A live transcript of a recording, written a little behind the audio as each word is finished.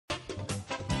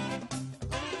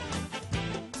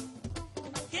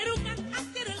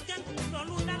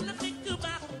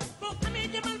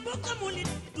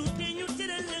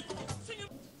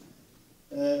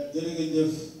jërë ngeen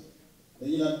jëf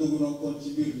dañuy daan dugg noonu kon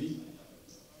ci biir bi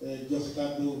jox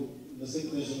kàddu le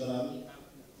secrétaire général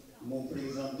moom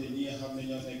présenté ñi nga xam ne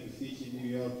ñoo nekk fii ci New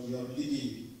York yor liggéey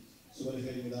bi su ko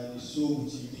defee ñu daal di sóobu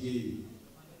ci liggéey bi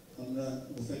xam na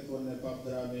bu fekkoon ne Pape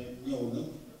Dramé ñëw na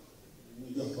ñu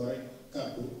jox ko rek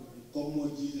kàddu comme moo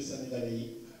jiite Sénégalais yi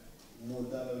moo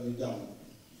dalal ñu jàmm.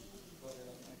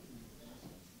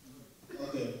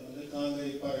 ok le temps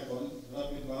ngay pare kon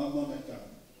rapidement moo nekk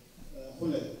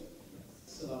xule.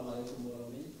 asalaamaaleykum mbooloo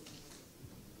mi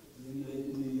ñu ngi leen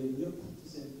di nuyu yéen ñëpp ci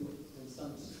seen tur seen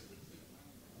sant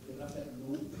di rafetlu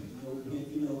ñëw bi ngeen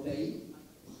fi ñëw tey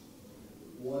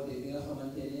woote bi nga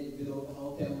xamante ne bureau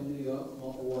taxaw temm New York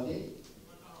moo ko woote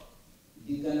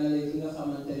di ganale ki nga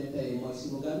xamante ne tey mooy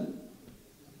suñu gan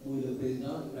muy le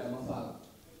président Ibrahima Fall.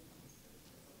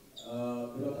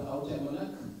 bureau taxaw temm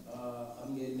nag xam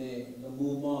ngeen ne le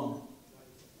mouvement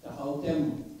taxaw temm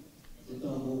c'est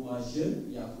un mouvement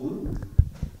jeune yàggul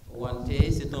wante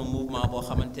c'est un mouvement boo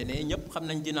xamante ne ñëpp xam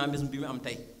nañ dynamisme bi mu am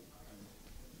tey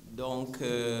donc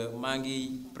maa ngi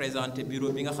présenté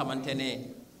bureau bi nga xamante ne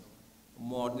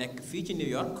moo nekk fii ci New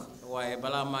York waaye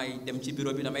balaa may dem ci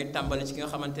bureau bi damay tàmbali ci ki nga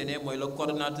xamante ne mooy le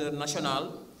coordonnateur national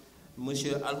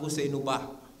monsieur Al-Ousseynou Ba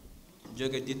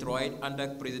jóge Detroit ànd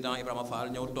ak président Ibrahima Fall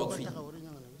ñëw toog fii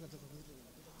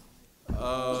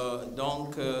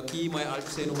donc kii mooy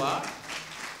Al-Ousseynou Ba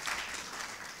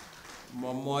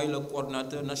moom mooy le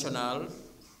coordonnateur national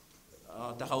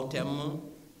taxaw temm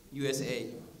USA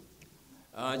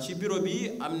ci bureau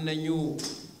bi am nañu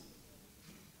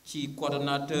ci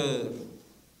coordonnateur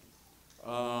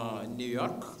New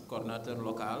York coordonnateur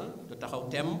local de taxaw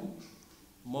temm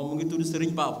moom mu ngi tudd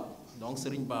Serigne Babou donc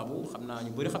Serigne Babou xam naa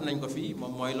ñu bëri xam nañ ko fii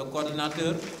moom mooy le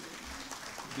coordonnateur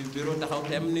du bureau taxaw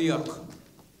temm New York.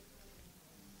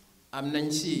 am nañ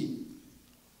ci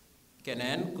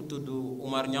keneen ku tudd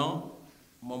Oumar Niang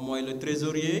moom mooy le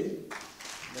trésorier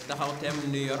de taxaw temm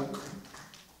New York.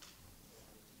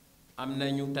 am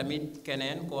nañu tamit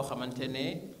keneen koo xamante ne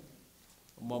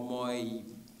moom mooy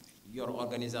yor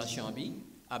organisation bi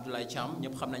Abdoulaye Thiam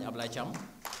ñëpp xam nañu Abdoulaye Thiam.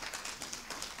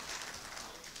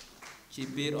 ci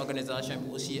biir organisation bi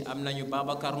aussi am nañu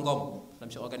Babacar Ngom tam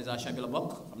ci organisation bi la bokk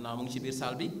xam naa mu ngi ci biir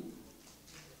salle bi.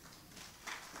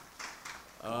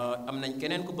 am nañ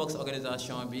keneen ku bokk ci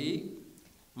organisation bi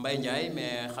Mbaye Ndiaye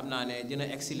mais xam naa ne dina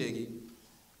egsi léegi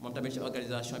moom tamit ci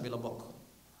organisation bi la bokk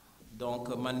donc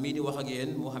man mii di wax ak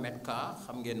yéen Mouhamed Ka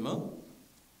xam ngeen ma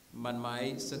man maay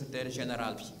secrétaire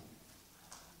général bi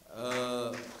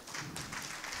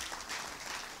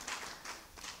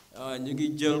ñu ngi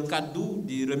jël kàddu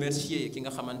di remercier ki nga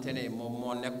xamante ne moom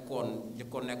moo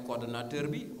njëkkoon nekk coordonnateur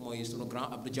bi mooy sunu grand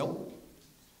Abdou Diaw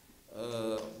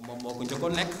moom moo ko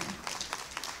njëkkoon nekk.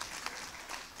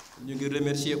 ñu ngi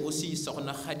remercier aussi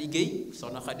soxna Khady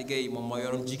Gueye moom moo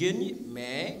yoroon jigéen ñi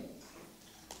mais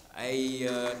ay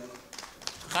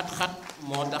xat-xat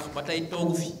moo tax ba tey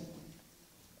toogu fi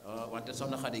wante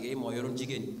soxna Khady Gueye moo yoroon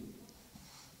jigéen ñi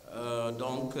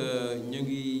donc ñu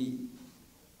ngi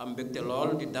am mbégte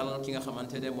lool di dalal ki nga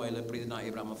xamante ne mooy le président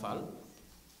Ibrahima Fall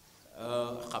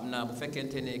xam naa bu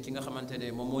fekkente ne ki nga xamante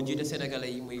ne moom moo jiite sénégalais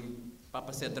yi muy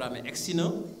Papa Dramé egsi na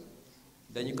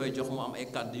dañu koy jox mu am ay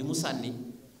kàddu yu mu sànni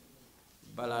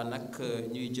balaa nag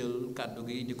ñuy jël kàddu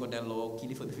gi di ko delloo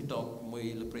kilifa bi fi toog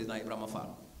muy le président Ibrahima Fall.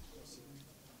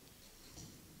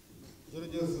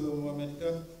 jërëjëf Mohamed Ka.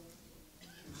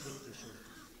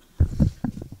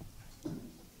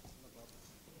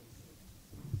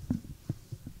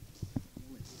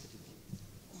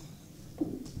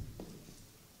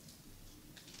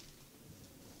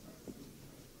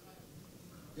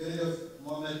 jërëjëf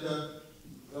Mohamed Ka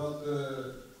donc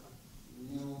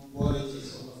ñu boole ci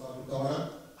soxna Fatou Camara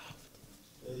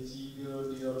ci bureau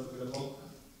New York bi la bokk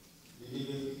di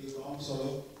liggéey bu am solo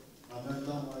en même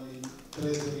temps mooy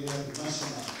trésorier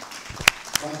national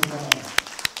Fatou Camara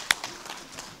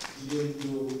jigéen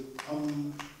ju am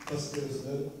Pastef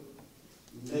la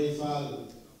Ndeye Fall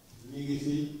mi ngi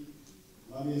fi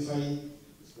Mami Faye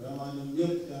vraiment ñoom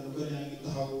ñëpp daanaka ko yaa ngi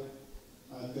taxaw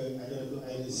ak Adjaratou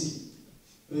Aïda Sy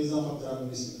président Pape Dramé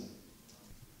bismillah.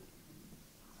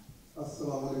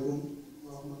 asalaamaaleykum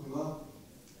wa rahmatullah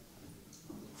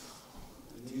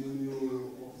ñu ngi nuyu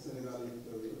mbokk Sénégal yi ñu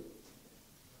teew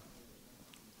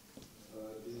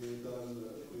di dalal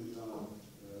président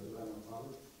Ibrahima Fall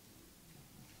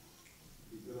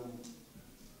di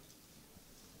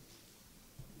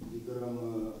gërëm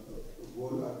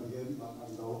góor ak jigéen mag ak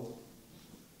ndaw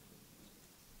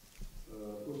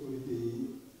autorité yi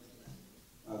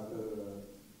ak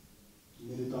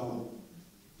militant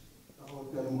taxaw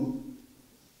temm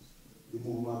di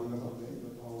mouvement bi nga xam ne ñoo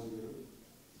taxawoon ngir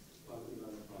Fall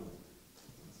Ibrahima Fall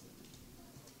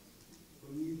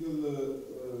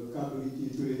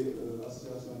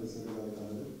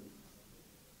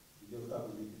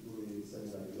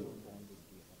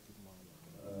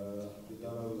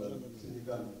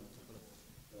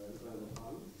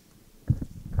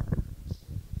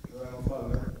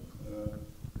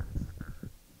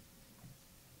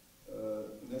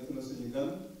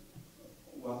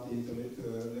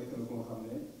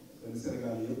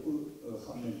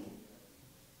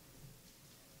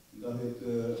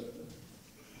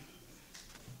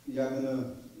yàgg na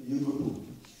yëngatu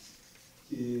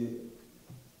ci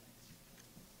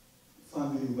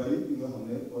fànn yu bari yi nga xam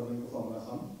ne war nañ ko fa mën a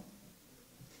xam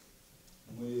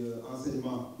muy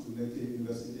enseignement bu nekkee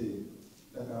université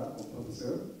Dakar comme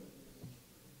professeur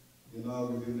ginnaaw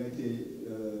bi bi nekkee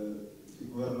ci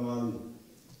gouvernement bi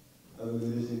avec le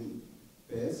régime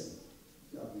PS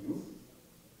ci Abdou Diouf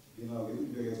ginnaaw bi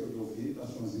jógee ko ñëw fii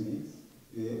Nations Unies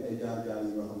yooyu ay jaar-jaar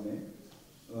yi nga xam ne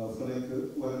fu nekk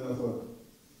wane na fa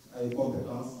ay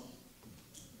compétences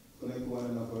fu nekk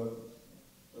wane na fa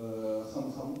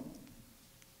xam-xam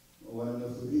wane na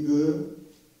fa rigueur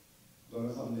ba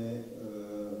nga xam ne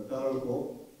dalal ko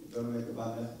dana nekk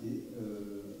bànneex ci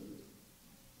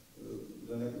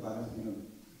dana nekk bànneex ci ñun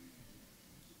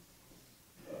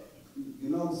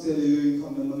ginnaaw seede yooyu nga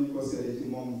xam ne mën nañu ko seede ci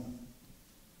moom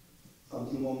xam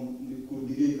ci moom nit ku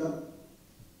liggéeykat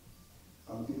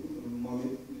xam ci moom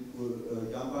it nit ku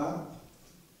jàmbaar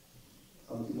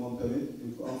xam ci moom tamit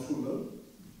nit ku am fulla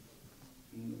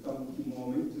xam ci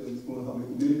moom it nit ku nga xam ne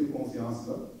ku mérite confiance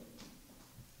la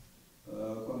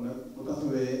kon nag bu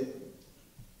taxawee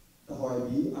taxawaay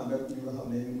bii ànd ak ñi nga xam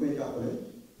ne ñu ngi koy jàppale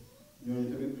ñooñu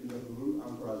tamit duñu def lu dul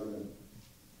encouragé leen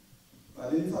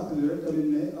waaye dañuy fàttali rek tamit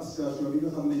ne association bi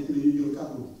nga xam ne ci la ñuy jël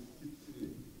kàddu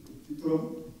ci turam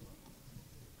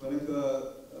ba nekk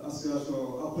association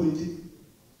apolitique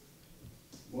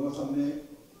bu nga xam ne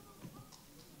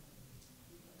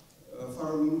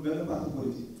faralul benn parti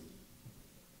politique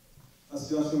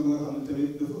association bu nga xam ne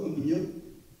tamit dafa ëmb ñëpp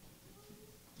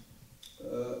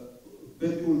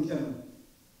bettiwul kenn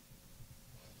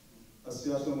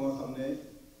association bu nga xam ne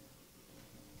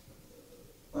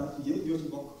parti yëpp ñoo ci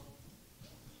bokk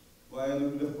waaye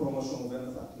nag def promotion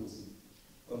benn parti aussi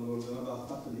kon loolu dana baax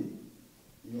fàttali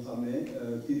ñu xam ne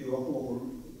kii di wax waxul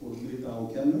pour militant wu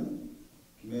kenn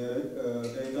mais rek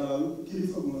day dalal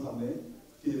kilifa bu nga xam ne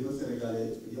kilifa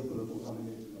sénégalais yëpp la ko xam ne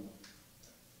nit na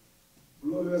bu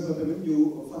loolu weesoo tamit ñu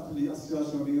fàttali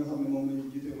association bi nga xam ne moom la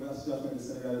ñu jiite mooy association des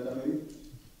Sénégalais d'Amérique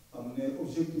xam ne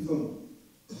objectif am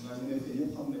naa ñu ne fii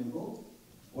ñëpp xam nañ ko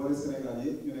boole Sénégal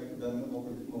yëpp ñu nekk benn moo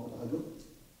ko tax a jóg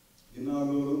ginnaaw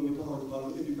loolu muy taxaw ci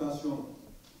wàllu éducation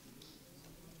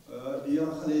di yar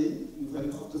xale yi ñu fay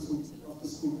def after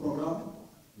school programme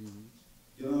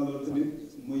ginnaaw loolu tamit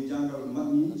muy jàngal mag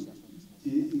ñi ci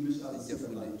English as a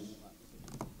second language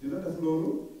dina def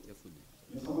loolu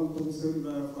ñu xamal professeur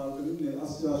Ibrahima Fall tamit ne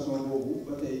association boobu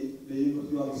ba tey day yëngatu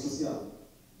ci wàllu social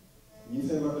ñi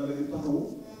feebar da leen taxaw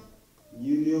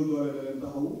ñi néew doole da leen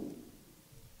taxaw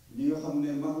ñi nga xam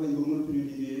ne mag lañ ba mënatuñu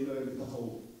liggéey da leen di taxaw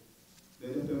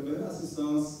day def tamit benn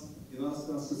assistance dina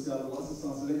assistance sociale ou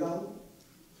assistance légale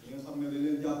ñi nga xam ne dañ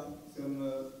leen jàpp seen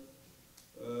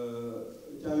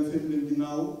caabi féet leen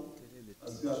ginnaaw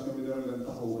association bi dana leen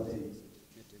taxaw ba tey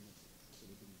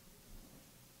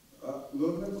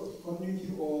loolu nag comme ñu ngi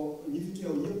ci oo ñi fi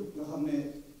teew yëpp nga xam ne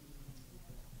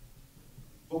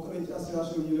bokk nañ ci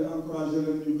association ñu leen encouragé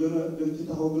leen ñu gën a gën ci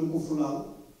taxaw gën ko fulaal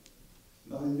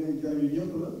ndax ñu ne jariñu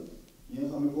ñëpp la ñi nga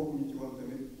xam ne bokk ñu ci woon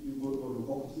tamit ñu góorgóorlu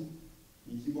bokk ci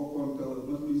ñi ci bokkoon te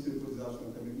matuñu seen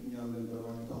cotisation tamit ñu ñaan leen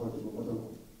vraiment ñu taxaw ci ba matal ko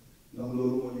ndax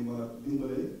loolu moo ñu mën a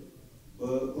dimbale ba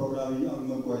programme yi ñu am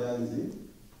mën koo réaliser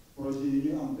projet yi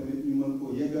ñu am tamit ñu mën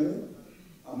koo yeggale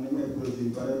am nañu ay projet yu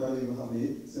bare bare yi nga xam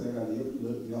ne Sénégal yëpp la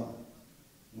ñu am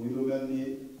muy lu mel ni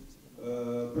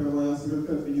prévoyance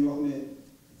retraite bi ñuy wax ne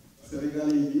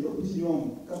Sénégalais yi li ëpp ci ñoom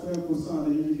 80%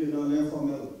 dañuy liggéey dans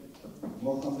l'informel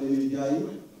moo xam dañuy jaay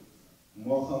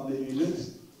moo xam dañuy lëtt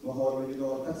moo xam dañuy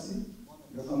dawal taxi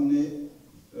nga xam ne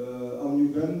amuñu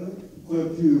benn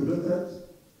couverture retraite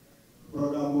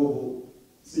programme boobu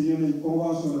signé nañ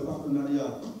convention de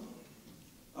partenariat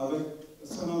avec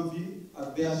Sanofi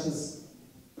ak BHS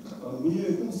bu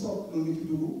ñëwee comme soog na nga ci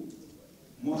dugg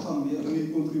moo xam ne da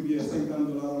ngay contribuer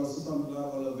 $50 wala $60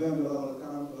 wala $20 wala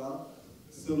 $40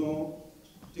 selon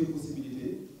tes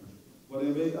possibilités boo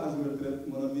demee bay âge de retraite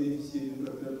mën a bénéficier d'une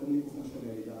retraite comme ni ko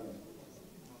fonctionnaire yi jaaree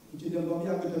ku ci dem ba mu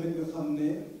yàgg tamit nga xam ne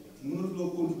mënatuloo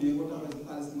continuer boo tax rek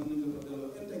xaalis mën nañu la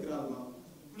delloo intégralement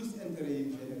plus intérêt yi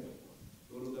ngay def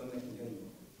loolu dana nekk njëriñ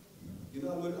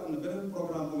ginnaaw loolu am na beneen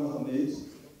programme bu nga xam ne it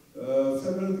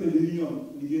Federal Credit Union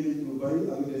liggéey nañ ci lu bari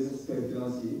avec des experts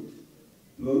financiers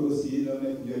loolu aussi dana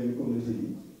nekk njëriñu communauté yi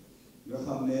nga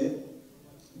xam ne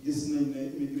gis nañ ne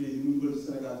immigré yi muy bëri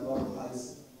Sénégal ci wàllu xaalis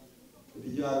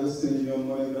di jaar Western Union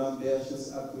MoneyGram BHS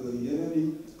ak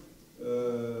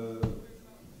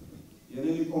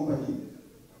yeneen i compagnie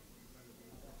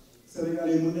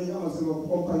Sénégalais yi mën nañu amal seen bopp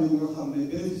compagnie bu nga xam ne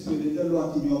bénéficiaire dañ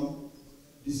delluwaat ci ñoom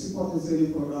di supporter seen i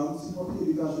programme supporter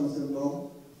éducation seen doom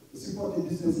supporter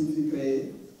business yi fi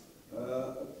créé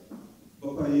ba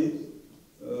pare it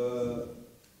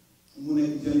mu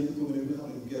nekk jëriñ ci commune bi xam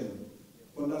ne bu génn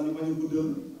kon daal ñu bañ a guddal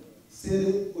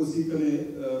seede aussi que ne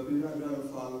président Ibrahima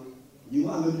Fall ñi mu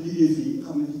àndal di liggéey fii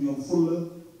xam ne ci ñoom fulla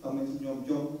xam ne ci ñoom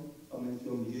jom xam ne ci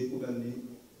ñoom liggéey ku mel ni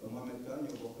Mohamed Ka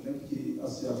ñoo bokk nekk ci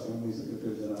association muy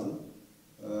secrétaire général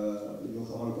ñu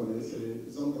xamal ko ne c'est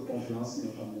des hommes de confiance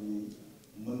ñoo xam ne nii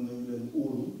mën nañu leen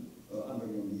óolu ànd ak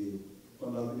ñoom liggéey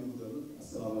kon daal dañu guddal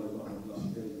asalaamaaleykum wa rahmatulah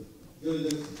jërëjëf.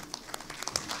 Jërëjëf.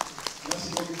 Merci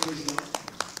beaucoup, Président.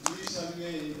 Nous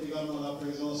saluons également la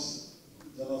présence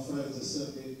de nos frères et sœurs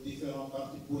des différents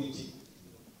partis politiques.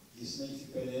 Gis nañ fi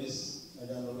PDS,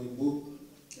 Adja Loroy Mboup,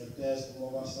 RTS bu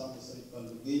Momar Samb Serigne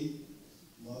Fallou Gueye,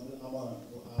 Modou Amara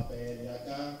bu APR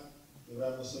Yaakaar,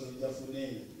 Ibrahima Solo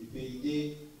Diafouné du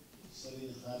PID,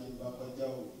 Serigne Khadim Bamba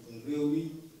Diaw de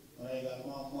Rewmi, on a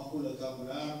également Mahoula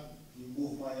Kaboula du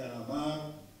mouvement Y'en a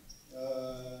marre,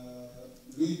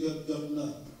 luy jot na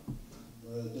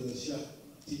de Cheikh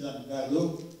Tidiane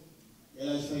Gadio, El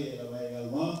Hadj Faye là-bas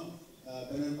également,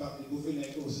 beneen parti bu fi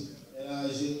nekk aussi El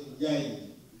Hadj Ndiaye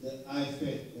de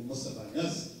AFP de Moustapha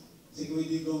Niasse, ce qui veut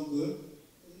dire donc que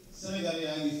Sénégal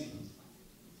yaa ngi fi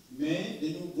mais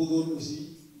dañu bëggoon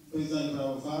aussi président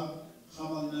Ibrahima Fall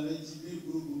xamal na ne ci biir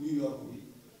groupe New York bi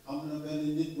am na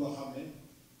benn nit boo xam ne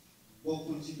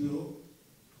bokkul ci bureau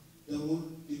demul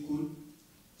dikkul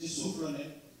ci suuf la ne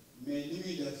mais li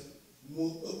muy def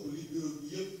moo ëpp li bureau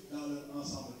bi yëpp dans leur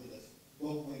ensemble di def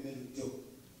kooku mooy Medoune Diop.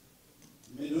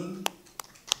 Medoune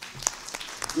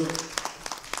Diop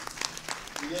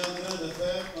il est en train de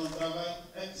faire un travail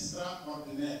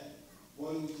extraordinaire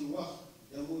boolu ci wax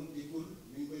demul dikkul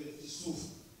mi ngi koy def ci suuf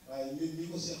waaye ñun ñi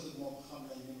ko seq moom xam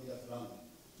nañ ni mu def lan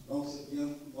donc c'est bien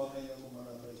war nañ la ko mën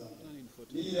a présenter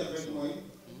li ñuy def rek mooy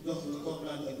jox le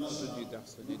coordinateur national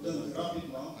ñu tënk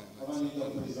rapidement avant ñu jox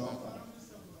président Fall.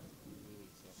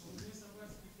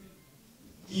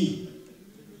 Qui?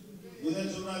 Vous êtes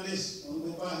journaliste, on ne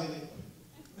peut pas arrêter.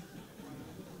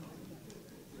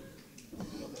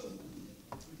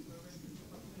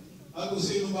 Ak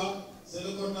Ousseynou Ba, c'est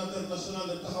le coordinateur national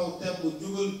de Taxaw Temb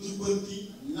Jubal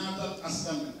Jubbanti Naatal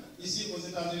Askan Wi. Ici aux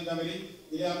États-Unis d'Amérique,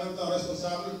 il est en même temps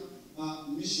responsable à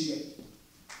Michigan.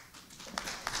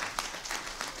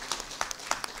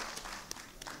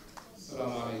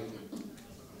 Salaamaaleykum.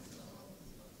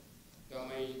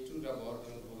 Damay tout d'abord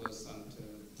dama bëgg a sant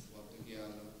wax dëgg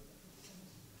yàlla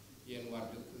yéen waa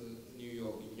dëkk New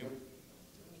York yi ñëpp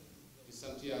di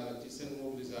sant yàlla ci seen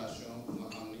mobilisation bu nga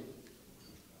xam ni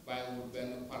bàyyiwul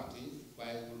benn parti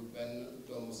bàyyiwul benn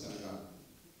doomu Sénégal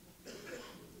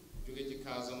jóge ci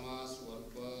Casamance wala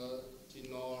ba ci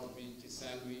nord bi ci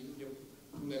Saint-Louis ñëpp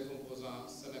tous les composants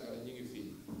sénégalais ñu ngi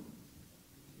fii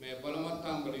mais bala ma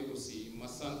tàmbali aussi ma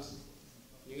sant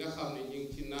ñi nga xam ne ñu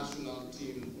ngi ci national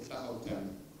team bu Taxaw Temb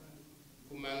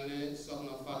ku mel ne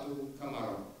soxna Fatou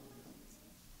Camara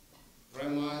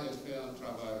vraiment elle fait un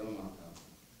travail remarquable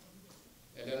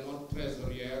elle est notre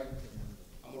trésorière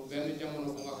amul benn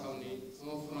jamono bu nga xam ni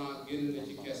 1 franc génn na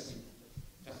ci kees gi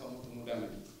te xamut mu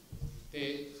demee te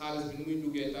xaalis bi nu muy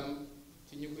duggee tam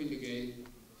ci ñi koy liggéey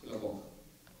ci la bokk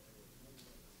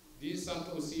di sant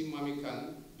aussi Mami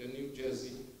Kane de New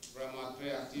Jersey vraiment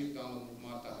très active dans le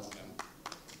mouvement Taxaw Temb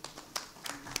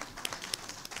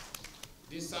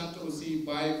di sant aussi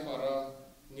Baye Fara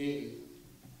Ñingi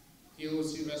qui est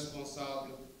aussi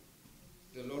responsable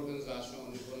de l'organisation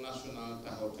au niveau national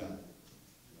Taxaw Temb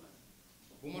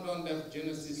bu ma doon def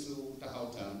genesis su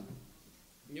Taxaw Temb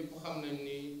ñëpp xam nañ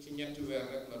ni ci ñetti weer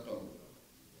rek la toll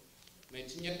mais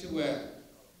ci ñetti weer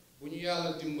bu ñu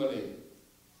yàlla dimbalee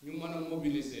ñu mën a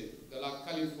mobiliser de la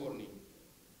Californie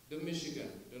de Michigan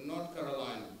de North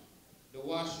Carolina de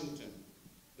Washington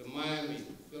de Miami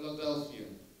Philadelphia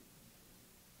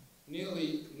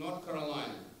nearly North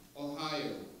Carolina,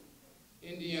 Ohio,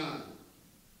 Indiana,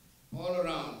 all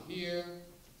around here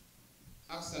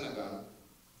ak Sénégal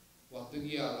wax dëgg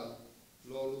yàlla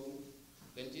loolu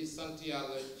dañ ciy sant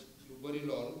yàlla lu bari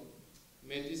lool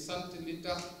mais di sant li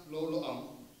tax loolu am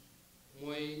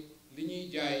mooy li ñuy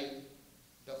jaay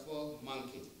dafa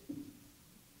manqué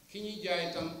ki ñuy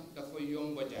jaay tam dafa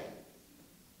yomba jaay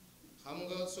xam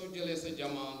nga soo jëlee sa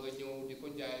jamaa nga ñëw di ko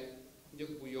jaay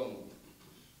njëg bu yomb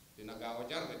dina gaaw a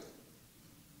jar rek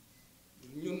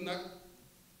ñun nag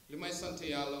li may sant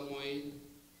yàlla mooy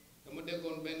dama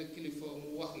déggoon benn kilifa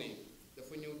mu wax ne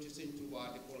dafa ñëw ci Sëñ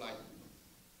Tuubaa di ko laaj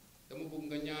dama bëgg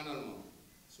nga ñaanal ma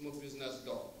suma business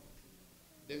dox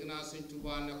dégg naa Sëñ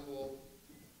Tuubaa ne ko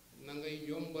na ngay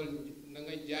yombal na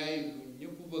nga jaay lu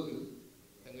ñëpp bëgg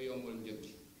te nga yombal njëg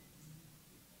gi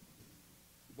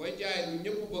booy jaay lu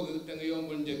ñëpp bëgg te nga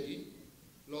yombal njëg gi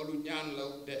loolu ñaan la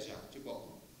déjà ci bopp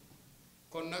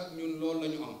kon nag ñun loolu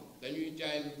lañu am dañuy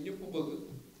jaay lu ñëpp bëgg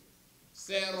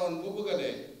seeroon ba bëgg a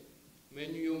dee mais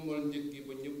ñu yombal njëg gi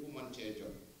ba ñëpp man cee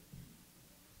jot.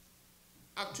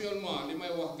 Actuellement li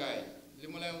may wax gars yi li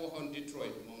ma leen waxoon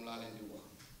Detroit moom laa leen di wax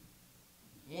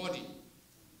moo di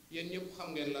yéen ñëpp xam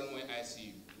ngeen lan mooy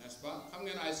ICU n'est-ce pas xam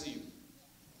ngeen ICU.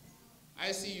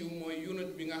 ICU mooy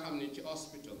unit bi nga xam ne ci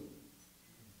hospital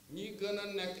ñi gën a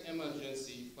nekk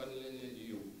emergency fan lañ leen di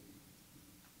yóbbu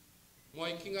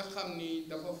mooy ki nga xam ni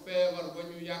dafa feebar ba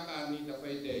ñu yaakaar ni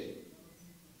dafay dee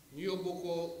ñu yóbbu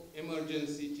ko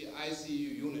emergency ci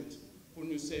ICU unit pour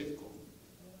ñu save ko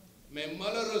mais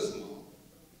malheureusement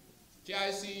ci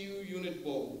ICU unit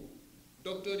boobu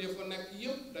docteur yi fa nekk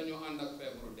yépp dañoo ànd ak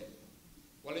feebaru dee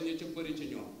wala ñu ci bëri ci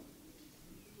ñoom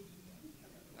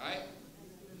waaye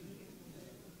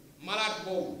malade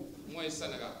boobu mooy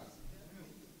Sénégal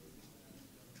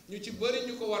ñu ci bëri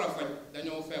ñu ko war a faj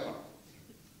dañoo feebar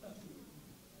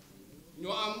ñu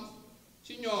am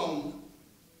ci ñoom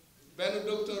benn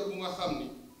docteur bu nga xam ni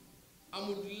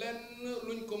amul lenn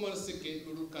luñ ko mën a sikkee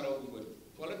lu dul karaw bu bëri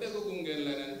wala déggagum ngeen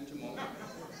leneen ci moom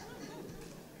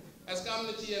est-ce que am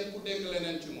na ci yéen ku dégg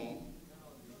leneen ci moom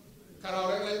karaw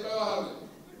rek lañ koy waxal de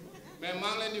mais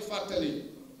maa ngi leen di fàttali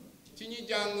ci ñi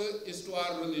jàng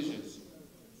histoire religieuse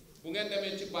bu ngeen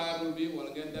demee ci Bible bi wala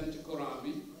ngeen dem ci Coran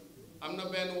bi am na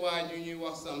benn waay yu ñuy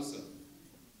wax Samson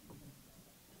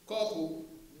kooku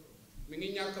mi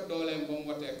ngi ñàkk dooleem ba mu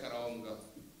watee karawam nga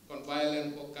kon bàyyi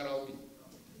leen ko karaw bi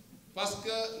parce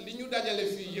que li ñu dajale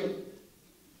fii yëpp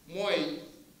mooy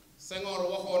Senghor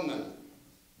waxoon na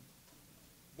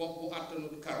bopp bu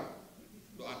àttanut karaw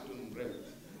du àttanum réew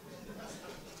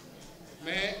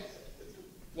mais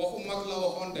waxu mag la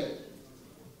waxoon de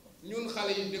ñun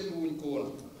xale yi dégluwuñ ko woon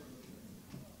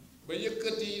ba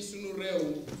yëkkati suñu réew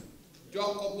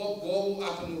jox ko bopp boobu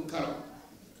àttanul karaw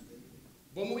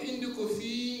ba mu indi ko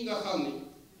fii nga xam ni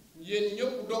yéen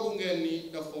ñëpp dogu ngeen ni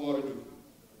dafa war a jóg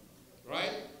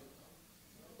right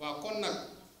waaw kon nag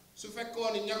su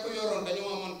fekkoon ni ña ko yoroon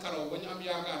dañoo amoon karaw ba ñu am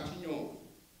yaakaar ci ñoom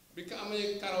bi ko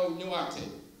amee karaw ñëwaatee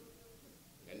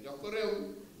ngeen jox ko réew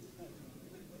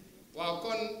waaw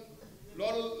kon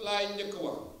loolu laay njëkk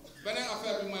wax beneen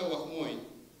affaire bi may wax mooy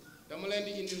dama leen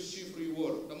di indil chiffre yu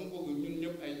wóor dama bëgg ñun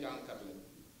ñëpp ay jàngkat la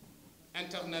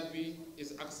internet bi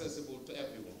is accessible to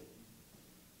everyone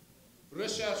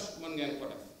recherche mën ngeen ko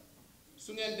def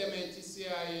su ngeen demee ci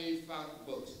CIA fact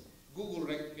book Google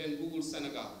rek ngeen Google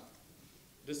Sénégal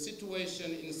the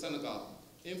situation in Sénégal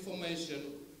information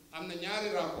am na ñaari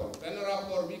rapport benn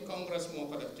rapport bi Congress moo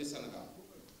ko def ci Sénégal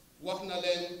wax na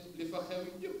leen li fa xew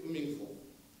yëpp mi ngi foofu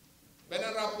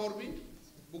beneen rapport bi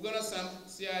bu gën a simple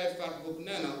CIA fact book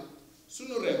nee na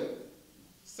suñu réew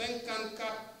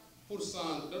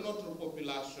 54% de notre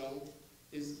population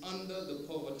is under the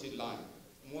poverty line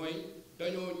mooy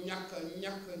dañoo ñàkk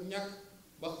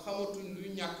ba xamatuñ luy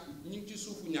ñàkk ñu ngi ci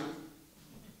suufu ñàkk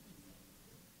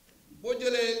boo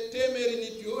jëlee téeméeri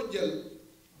nit yoo jël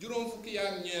juróom fukki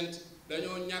ak ñeent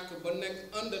dañoo ñàkk ba nekk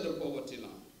under the poverty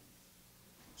line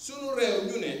sunu réew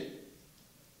ñu ne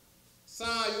 100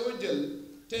 yoo jël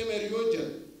téeméer yoo jël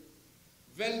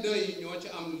 22 yi ñoo ci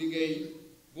am liggéey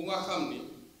bu nga xam ni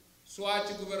soit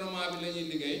ci gouvernement bi la ñuy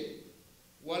liggéey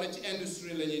wala ci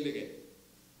industrie la ñuy liggéey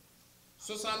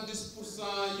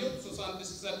 70% yëpp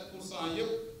 77%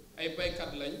 yëpp ay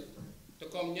baykat lañ te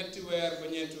comme ñetti weer ba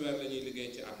ñeenti weer la ñuy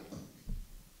liggéey ci at mi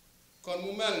kon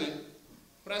mu mel ne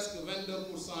presque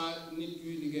 22% nit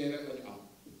yuy liggéey rek la ñu am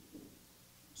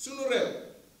sunu réew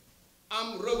am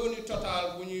revenu total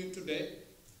bu ñuy tuddee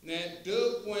ne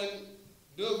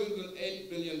 2.8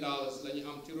 billion dollars la ñu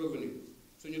am ci revenu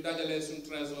suñu dajalee suñu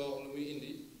trésor lu muy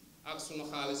indi ak suñu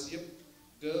xaalis yépp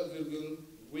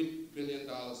 2.8 billion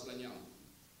dollars la ñu am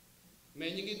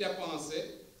mais ñi ngi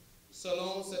dépensé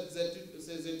selon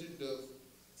ces études de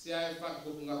CIA fact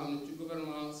boobu nga xam ne ci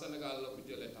gouvernement Sénégal la ko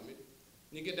jëlee tamit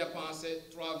ñi ngi dépensé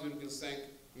 3,5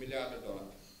 milliards de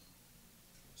dollars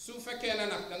su fekkee ne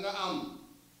nag da nga am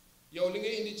yow li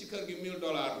ngay indi ci kër gi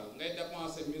 $1000 ngay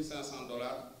dépensé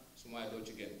 $1500 su may doo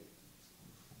ci génn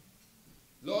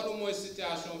loolu mooy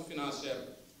situation financière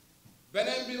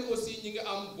beneen biir aussi ñi ngi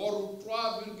am boru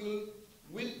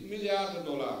 3,8 milliards de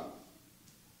dollars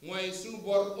mooy suñu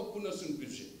bor ëpp na suñu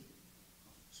budget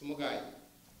suma gaay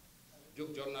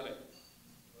jóg jot na de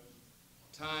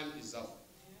time is up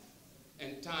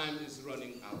and time is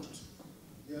running out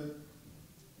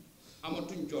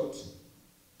amatuñ jot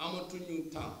amatuñu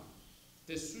temps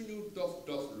te suñu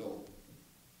dof loo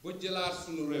ba jëlaat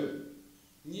suñu réew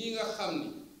ñii nga xam ni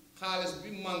xaalis bi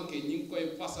manqué ñi ngi koy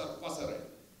pasare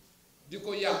di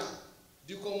ko yàq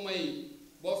di ko may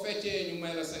boo feccee ñu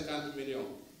may la 50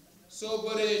 millions soo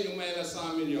bëree ñu may la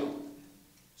 100 millions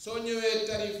soo ñëwee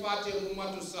tari faatee mu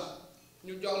matu sax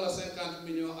ñu jox la 50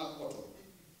 millions ak oto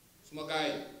suma gars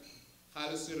yi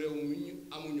xaalis si réew mi ñu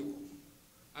amuñu ko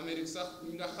Amérique sax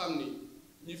ñi nga xam ni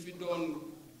ñi fi doon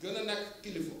gën a nekk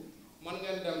kilifa man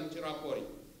ngeen dem ci rapport yi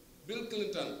Bill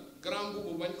Clinton grand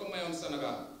boubou bañ ko mayoon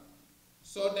Sénégal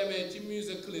soo demee ci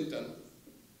musée Clinton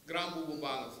grand boubou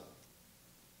baa nga fa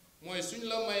mooy suñ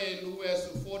la mayee lu weesu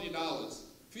 $40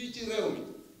 fii ci réew mi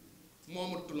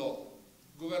moomatuloo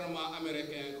gouvernement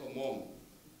américain ko moom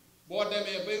boo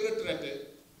demee bay retraité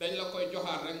dañ la koy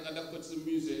joxaat rek nga def ko ci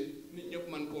musée nit ñëpp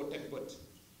man koo teg bët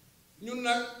ñun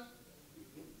nag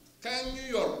kañ ñu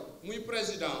yor muy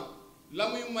président la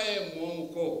muy mayee moomu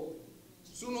ko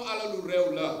sunu alalu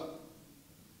réew la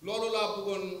loolu laa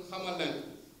bëggoon xamal leen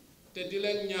te di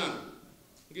leen ñaan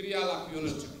ngir yàlla ak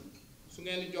yonent bi su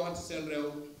ngeen di joxati seen réew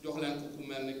jox leen ko ku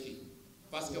mel ni kii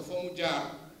parce que fa mu jaar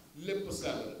lépp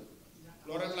sell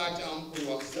loolu rek laa ci am pour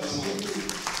wax.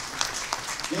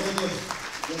 jërëjëf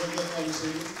jërëjëf Aliou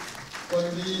Seydou kon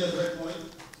li ñuy def rek mooy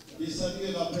di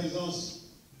saluer la présence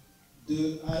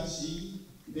de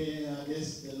AJ/PAS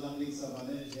de l'Amérique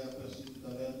savanaise. J'ai aperçu tout à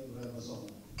l'heure Ibrahim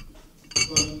Soxna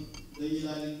kon dañuy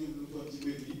laa leen jublu kon ci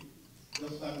mbir bi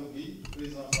def tàggu bi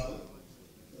président Fall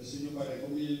suñu paree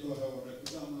comme ni ñu ko waxee woon rek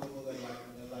ku am na bëgg a laaj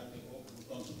nga laajte ko mu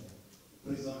tontu ko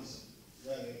président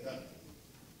yaa ngi kàddu.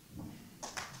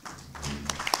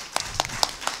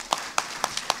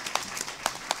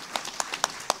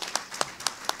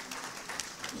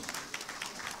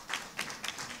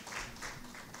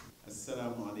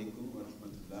 asalaamaaleykum wa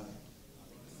rahmatullah.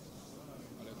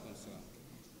 Waaleykum salaam.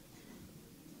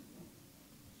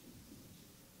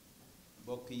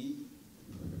 mbokk yi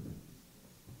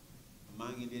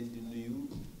maa ngi leen di nuyu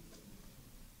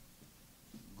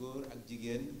góor ak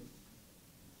jigéen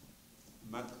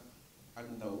mag ak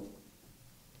ndaw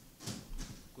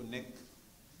ku nekk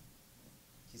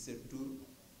ci sa tur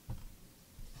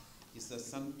ci sa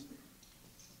sant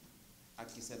ak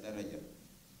ci sa daraja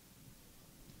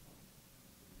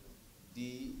di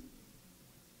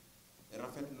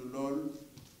rafetlu lool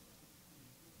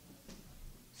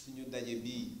suñu daje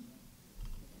bii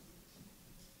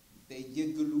tey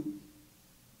jéggalu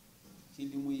ci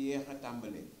li mu yéex a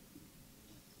tàmbale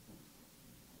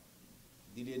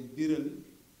di leen biral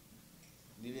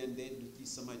ni leen de du ci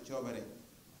sama coobare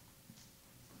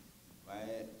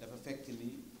waaye dafa fekk ni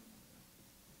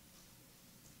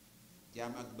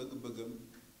jaam ak bëgg-bëggam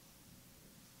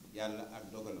yàlla ak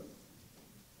dogalam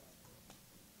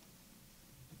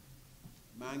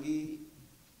maa ngi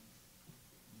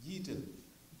jiital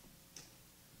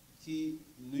ci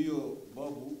nuyoo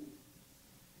boobu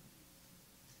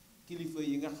kilifa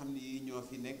yi nga xam ne yi ñoo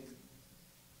fi nekk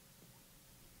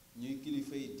ñuy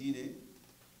kilifay diine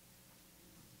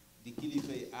di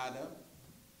kilifay aada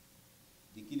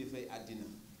di kilifay àddina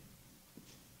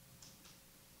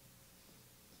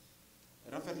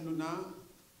rafetlu naa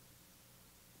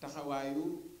taxawaayu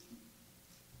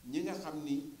ñi nga xam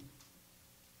ni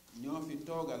ñoo fi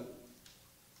toogal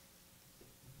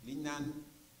liñ naan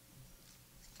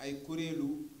ay kuréelu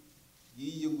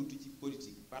yiy yëngutu ci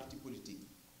politique parti politique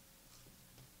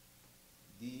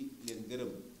di leen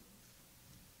gërëm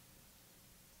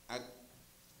ak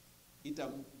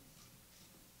itam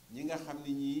ñi nga xam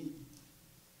ni ñii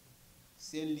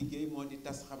seen liggéey moo di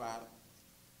tas xabaar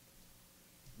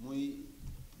muy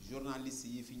journaliste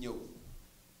yi fi ñëw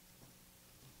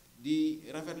di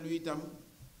rafetlu itam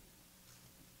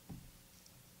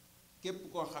képp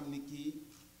koo xam ni kii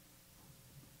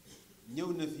ñëw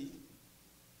na fi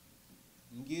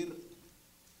ngir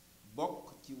bokk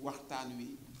ci waxtaan wi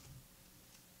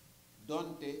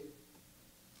doonte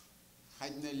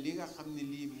xaj na li nga xam ne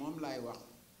lii moom laay wax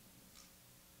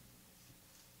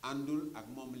àndul ak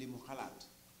moom li mu xalaat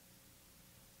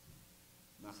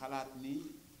ma xalaat ni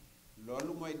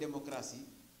loolu mooy démocratie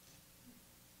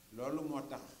loolu moo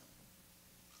tax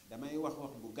damay wax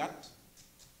bu gàtt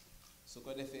su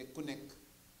ko defee ku nekk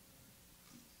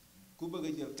ku bëgg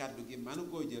a jël kàddu gi mënu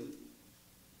koo jël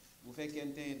bu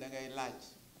fekkente ni dangay laaj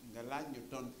nga laaj ñu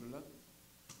tontu la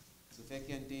su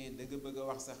fekkente ni da nga bëgg a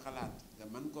wax sa xalaat nga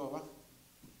mën koo wax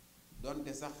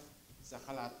donte sax sa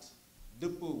xalaat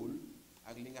dëppoowul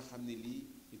ak li nga xam ne lii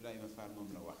Ibrahima Fall moom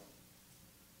la wax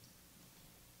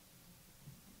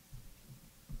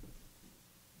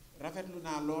rafetlu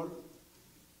naa lool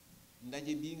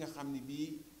ndaje bii nga xam ne bii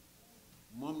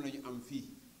moom lañu am fii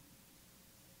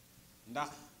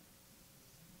ndax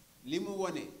li mu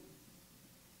wone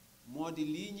moo di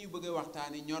lii ñuy bëgg a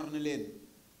waxtaane ñor na leen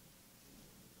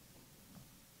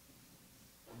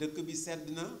dëkk bi sedd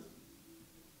na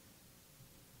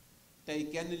tey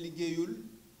kenn liggéeyul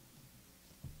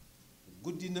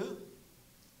guddi na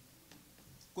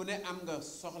ku ne am nga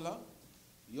soxla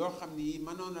yoo xam ni yi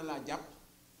mënoon na laa jàpp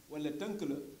walla tënk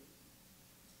la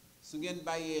su ngeen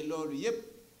bàyyee loolu yépp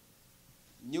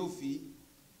ñëw fii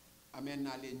amee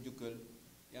naa leen njukkal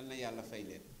yal na yàlla fay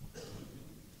leen.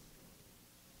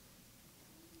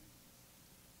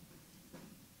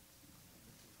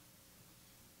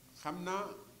 xam naa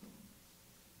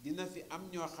dina fi am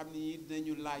ñoo xam ne ñi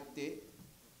dinañu laajte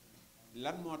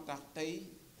lan moo tax tey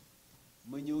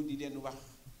ma ñëw di leen wax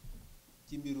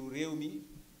ci mbiru réew mi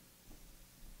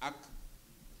ak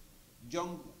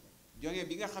jonge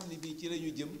bi nga xam ne bii ci lañu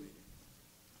jëm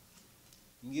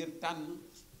ngir tànn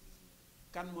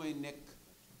kan mooy nekk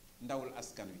ndawul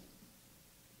askan wi.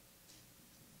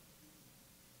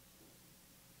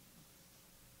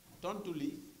 tontu li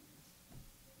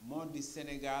moo di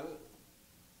Sénégal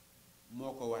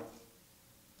moo ko war.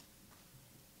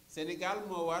 Sénégal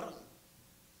moo war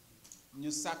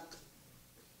ñu sàkk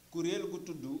kuréel gu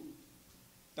tudd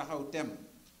taxaw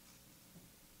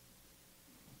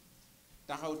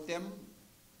tem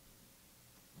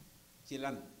ci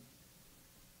lan.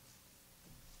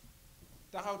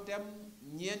 taxaw tem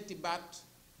ñeenti baat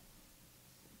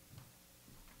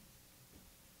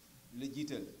la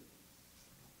jiital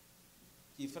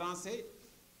ci français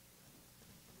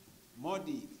moo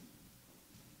di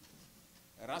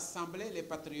rassembler les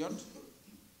patriotes,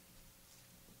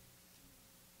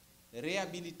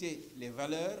 réhabiliter les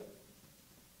valeurs,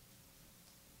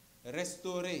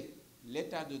 restaurer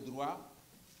l'état de droit,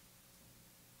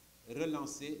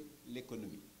 relancer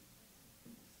l'économie.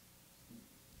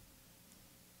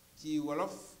 ci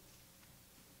wolof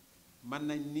mën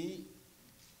nañ ni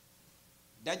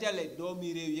dajale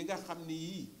doomi réew yi nga xam ni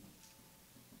yii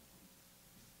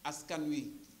askan wi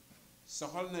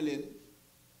soxal na leen.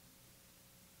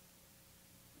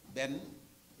 benn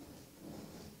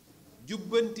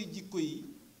jubbanti jikko yi.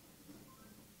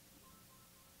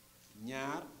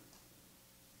 ñaar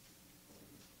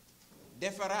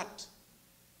defaraat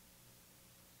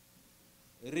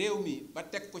réew mi ba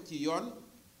teg ko ci yoon.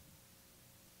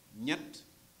 ñett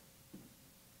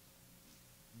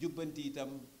jubbanti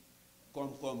itam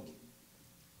koom-koom gi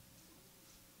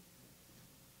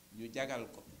ñu jagal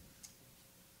ko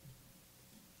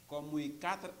comme muy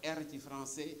 4R ci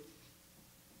français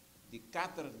di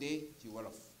 4D ci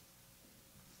wolof.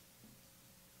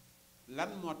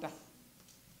 lan moo tax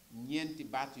ñeenti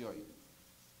baat yooyu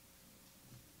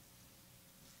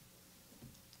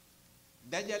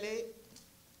dajale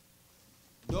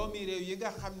doomi réew yi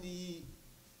nga xam ni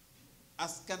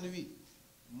askan wi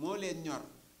moo leen ñor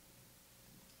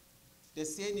te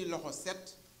seeni loxo set.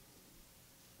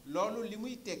 loolu li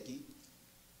muy tekki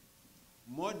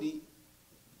moo di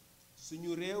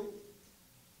suñu réew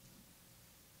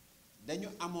dañu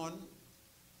amoon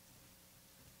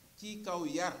ci kaw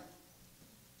yar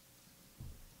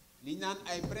li naan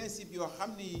ay principe yoo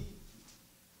xam ni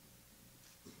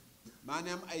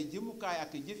maanaam ay jëmukaay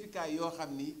ak jëfikaay yoo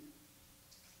xam ni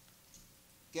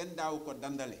kenn daaw ko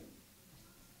dandale.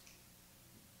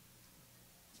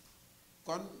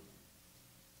 kon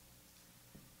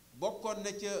bokkoon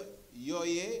na ca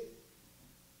yooyee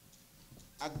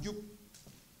ak jub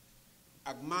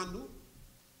ak màndu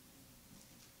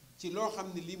ci loo xam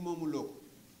ne lii moomuloo ko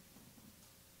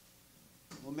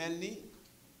mu mel ni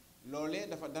loolee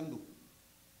dafa dandu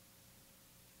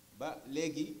ba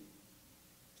léegi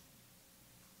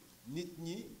nit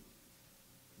ñi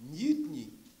njiit ñi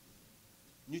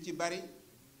ñu ci bari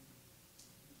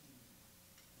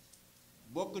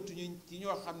bokkatuñu ci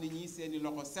ñoo xam ne ñii seeni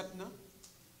loxo set na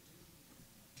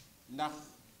ndax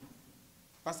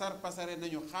pasare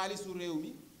nañu xaalisu réew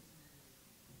mi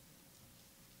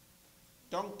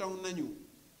tong nañu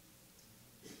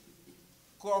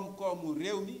koom-koomu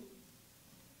réew mi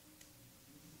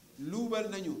luubal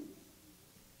nañu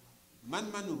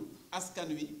man-manu askan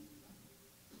wi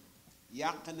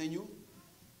yàq nañu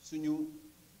suñu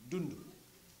dund.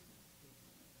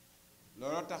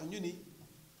 looloo tax ñu ni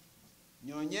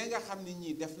ñoo ñee nga xam ne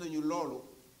ñii def nañu loolu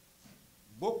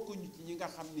bokkuñu ci ñi nga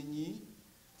xam ne ñii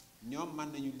ñoom mën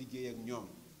nañu liggéey ak ñoom.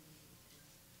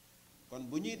 kon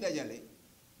bu ñuy dajale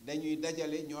dañuy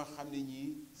dajale ñoo xam ne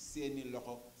ñii seeni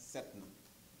loxo set na.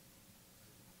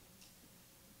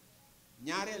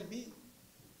 ñaareel bi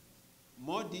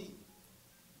moo di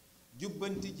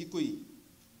jubbanti jikko yi.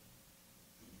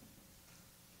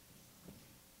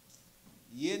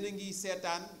 yéen a ngi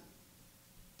seetaan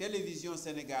télévision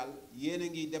Sénégal yéen a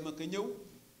ngi dem ak a ñëw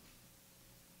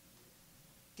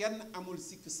kenn amul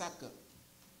sikk sàkk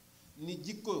ni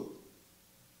jikko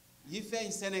yi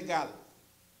feeñ Sénégal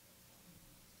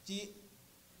ci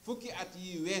fukki at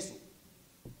yi weesu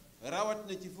rawat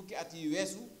na ci fukki at yi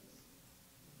weesu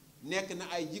nekk na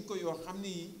ay jikko yoo xam ni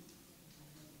yi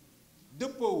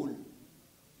dëppoowul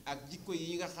ak jikko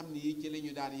yi nga xam ni yi ci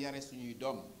lañu daan yare suñuy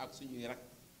doom ak suñuy rak.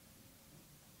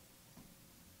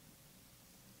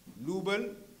 luubal,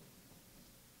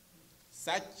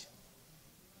 sàcc,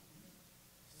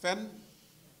 fen,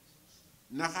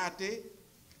 naxaate,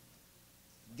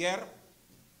 ger,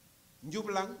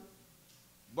 njublang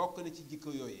bokk na ci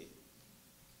jikko yooyee.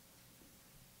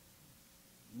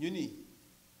 ñu ni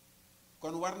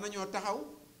kon war nañoo taxaw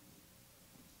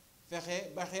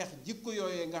fexe ba xeex jikko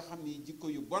yooyee nga xam ni jikko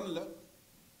yu bon la,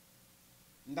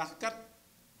 ndax kat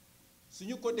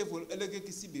suñu ko deful ëllëg ak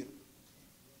si biir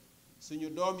suñu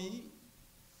doom yi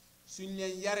suñ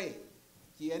leen yaree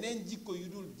ci yeneen jikko yu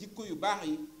dul jikko yu baax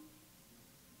yi,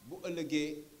 bu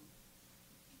ëllëgee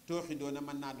tooxi doona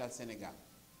mën naa dal Sénégal.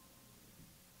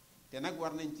 te nag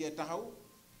war nañ cee taxaw,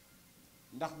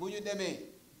 ndax bu ñu demee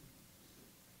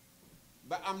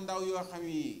ba am ndaw yoo xam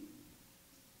yi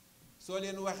soo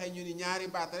leen waxee ñu ni ñaari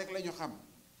baat rek lañu xam,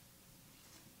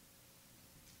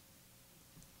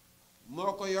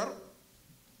 moo ko yor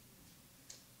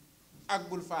ak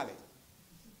bul faale.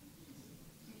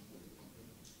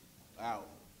 waaw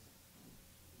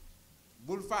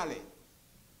bul faale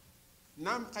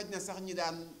naam xaj na sax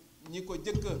ñi ko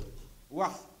jëkk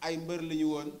wax ay mbër lañu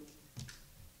woon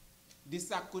di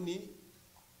sàkku ni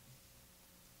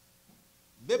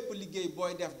bépp liggéey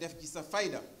booy def ci sa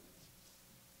fayda,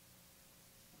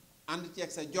 ànd ceeg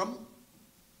sa jom,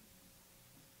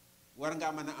 war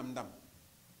ngaa mën a am ndam.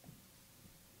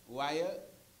 waaye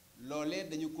loolee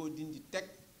dañu ko dindi teg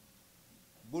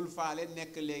bul faale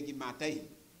nekk léegi maa tey.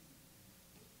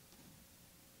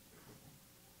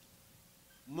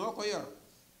 moo ko yor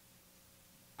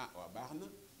waaw baax na,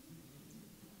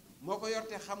 moo ko yor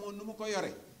te xamoo nu mu ko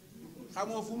yore,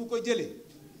 xamoo fu mu ko jële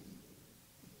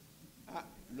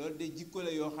loolu de jikko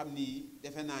la yoo xam ni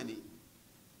defe naa ni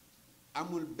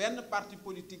amul benn parti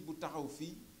politique bu taxaw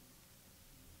fii,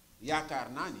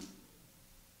 yaakaar naa ni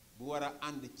bu war a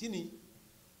ànd ci ni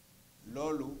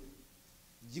loolu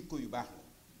jikko yu baax la.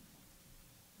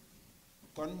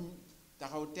 kon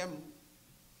taxaw tem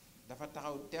dafa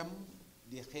taxaw tem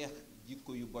di xeex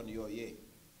jikko yu bon yooyee.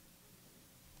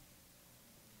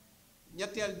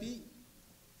 ñetteel bi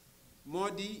moo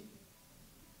di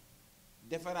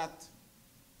defaraat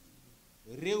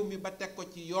réew mi ba teg ko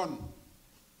ci yoon.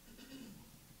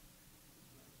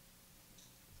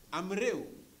 am réew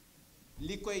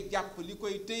li koy jàpp li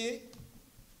koy téye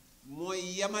mooy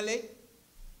yemale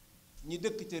ñi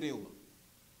dëkk ca réew ma.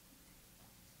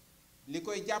 li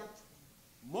koy jàpp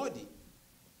moo di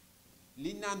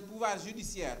liñ naan pouvoir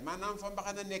judiciaire, maanaam fa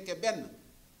mbaxana nekke benn,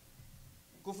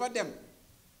 ku fa dem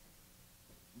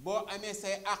boo amee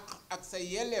say àq ak say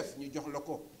yelleef ñu jox la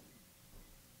ko,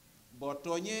 boo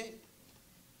tooñee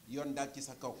yoon dal ci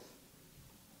sa kaw.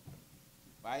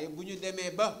 waaye bu ñu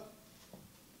demee ba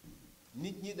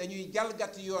nit ñi dañuy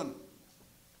jalgati yoon,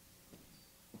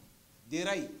 di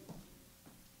rey,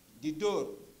 di dóor,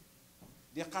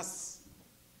 di xas,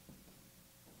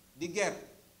 di ger,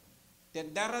 te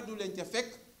dara du leen ca fekk,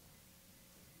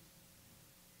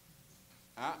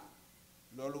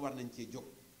 loolu war nañ cee jóg.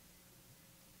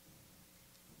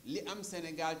 li am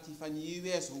Sénégal ci fan yi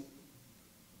weesu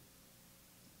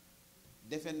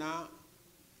defe naa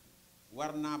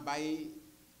war naa bàyyi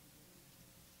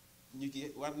ñu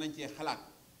ci war nañ cee xalaat,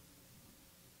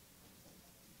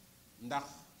 ndax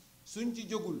suñ ci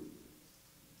jógul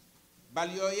bal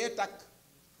yooyee tàkk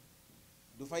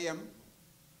du fa yem,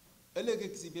 ëllëg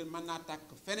ak si biir mën naa tàkk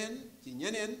feneen ci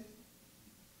ñeneen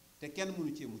te kenn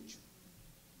mënu cee mucc.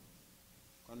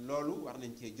 kon loolu war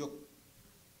nañ cee jóg.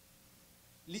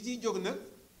 li ciy jóg nag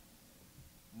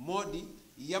moo di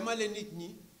yamale nit ñi,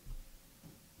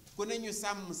 ku ne ñu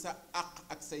sàmm sa àq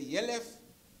ak sa yelleef,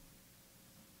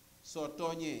 soo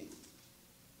tooñee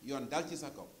yoon dal ci sa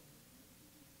kaw.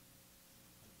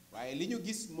 waaye li ñu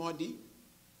gis moo di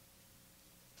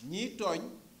ñiy tooñ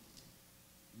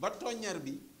ba tooñar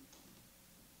bi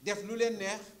def lu leen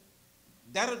neex,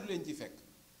 dara du leen ci fekk,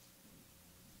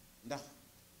 ndax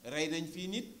rey nañ fii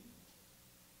nit,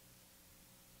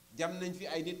 jam nañ fi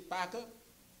ay nit paaka,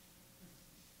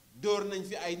 dóor nañ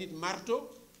fi ay nit marto,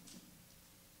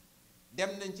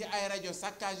 dem nañ ci ay rajo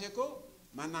saccagé ko,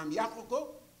 maanaam yàqu ko.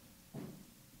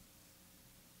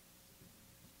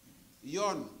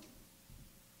 yoon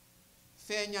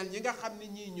feeñal ñi nga xam ne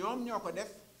ñii ñoom ñoo ko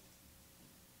def,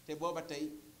 te booba tey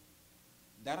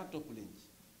dara topp leen ci.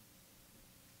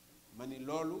 ma ni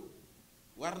loolu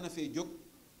war na fee jóg,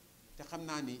 te xam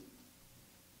naa ni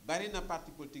bari na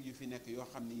parti politique yu fi nekk yoo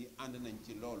xam ni ànd nañ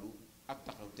ci loolu ak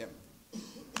taxaw tem.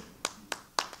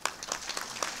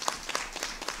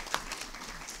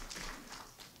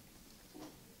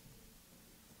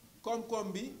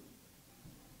 koom-koom bi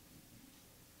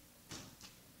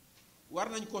war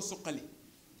nañ ko suqali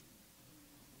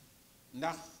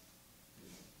ndax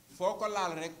foo ko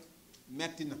laal rekk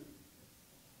metti na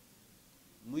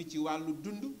muy ci wàllu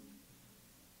dund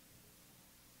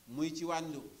muy ci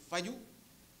wàllu faju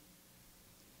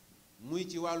muy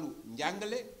ci wàllu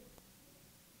njàngale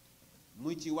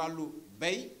muy ci wàllu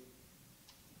bay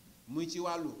muy ci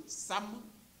wàllu sàmm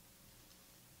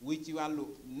muy ci wàllu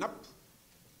napp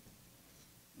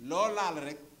loo laal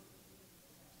rekk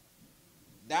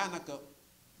daanaka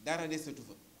dara desatu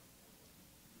fa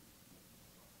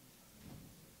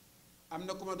am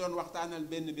na ku ma doon waxtaanal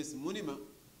benn bés mu ni ma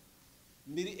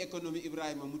mbiri économie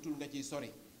Ibrahima mutul nga ciy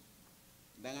sori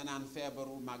danga naan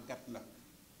feebaru màggat la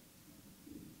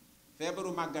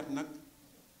feebaru màggat nag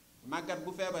màggat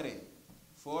bu feebaree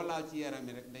foo laal ci yaram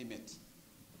mi rekk day metti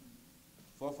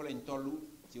foofu lañ tollu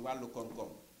ci wàllu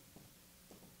koom-koom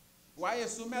waaye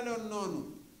su meloon noonu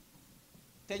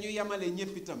te ñu yemale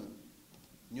ñépp itam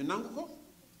ñu nangu ko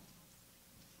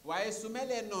waaye su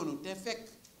melee noonu te fekk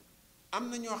am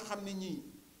na ñoo xam ne ñii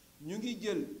ñu ngi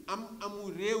jël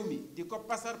amu réew mi di ko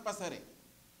pasar pasare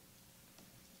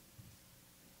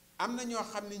am na ñoo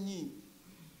xam ne ñii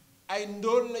ay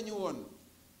ndóol lañu woon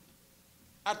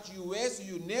at yu weesu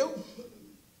yu néew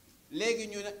léegi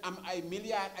ñu ne am ay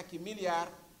milliards ak i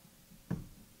milliards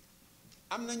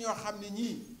am na ñoo xam ne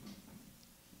ñii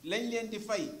lañ leen di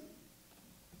fay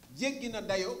jéggi na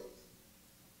dayo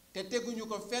te teguñu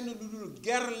ko fenn lu dul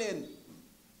ger leen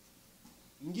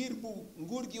ngir bu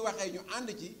nguur gi waxee ñu ànd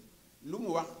ci lu mu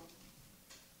wax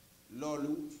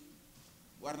loolu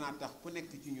war naa tax ku nekk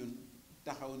ci ñun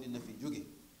taxaw ni na fi jóge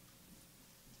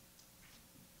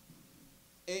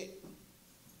et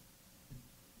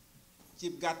ci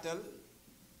gàttal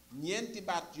ñeenti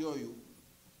baat yooyu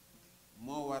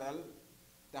moo waral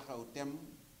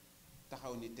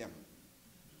taxaw ni tem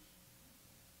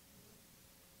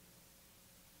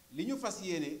li ñu fas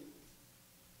yéene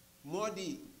moo di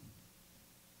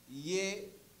yee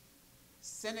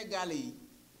Sénégalais yi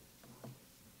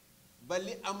ba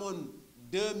li amoon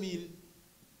 2000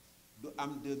 du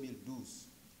am 2012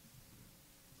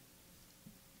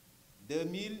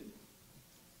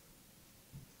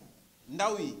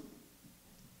 ndaw yi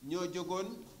ñoo jógoon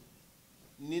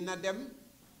ni na dem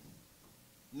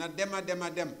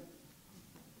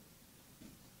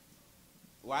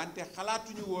wante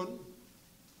xalaatuñu woon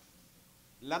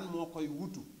lan moo koy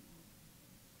wutu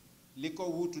li ko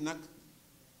wutu nag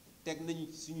teg nañu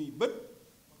ci suñuy bët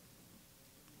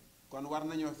kon war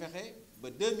nañoo fexe ba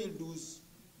 2012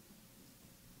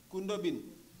 ku ndobin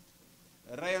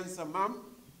rayoon sa maam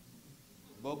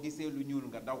boo gisee lu ñuul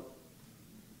nga daw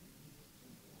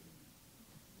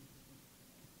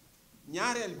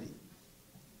ñaareel bi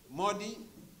moo di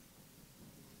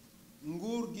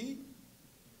nguur gi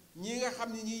ñi nga xam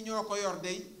ne ñii ñoo ko yor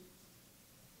dey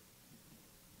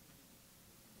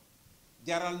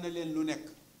jaral na leen lu nekk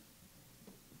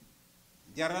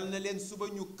jaral na leen suba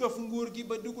ñu këf nguur gi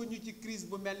ba dugg ñu ci crise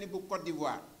bu mel ni bu Côte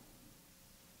d'Ivoire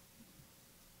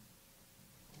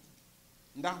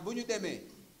ndax bu ñu demee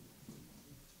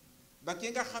ba ki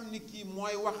nga xam ni kii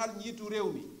mooy waxal njiitu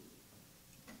réew mi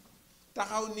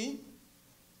taxaw ni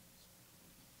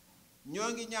ñoo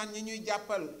ngi ñaan ñi ñuy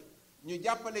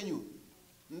jàppale ñu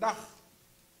ndax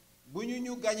bu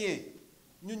ñu gañee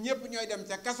ñun ñépp ñooy dem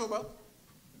ca kaso ba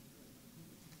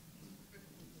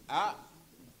ah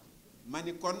ma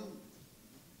ni kon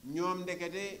ñoom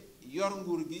ndekete yor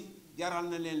nguur gi jaral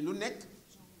na leen lu nekk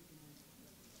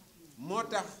moo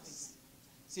tax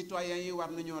citoyens yi war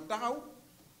nañoo taxaw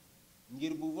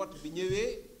ngir bu vote bi ñëwee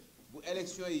bu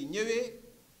élection yi ñëwee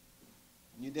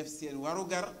ñu def seen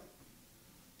warugar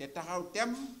te taxaw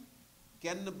tem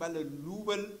kenn bala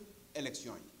luubal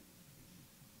élection yi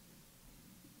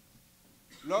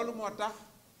loolu moo tax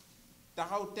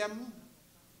taxaw tem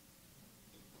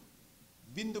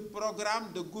bind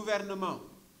programme de gouvernement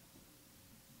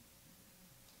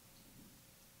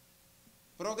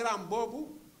programme boobu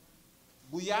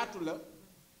bu yaatu la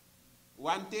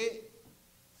wante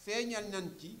feeñal nañ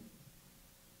ci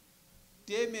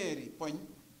téeméeri poñ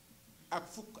ak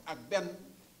fukk ak benn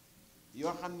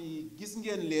yoo xam ni gis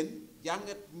ngeen leen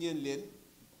jàngat ngeen leen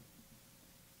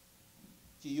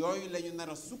ci yooyu lañu nar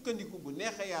a sukkandiku bu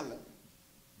neexee yàlla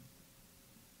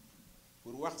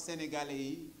pour wax sénégalais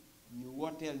yi ñu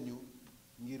wooteel ñu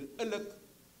ngir ëllëg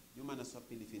ñu mën a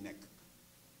soppi li fi nekk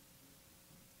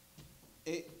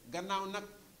et gannaaw nag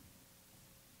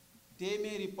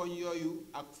téeméeri poñ yooyu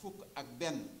ak fukk ak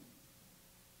benn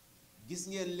gis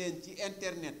ngeen leen ci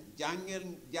internet jàng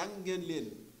ngeen leen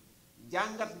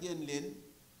jàngat ngeen leen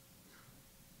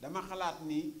dama xalaat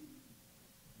ni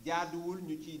jaaduwul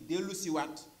ñu ciy dellu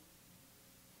siwaat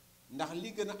ndax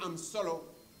li gën a am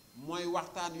solo mooy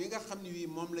waxtaan wi nga xam ne wii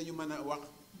moom la ñu mën a wax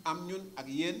am ñun ak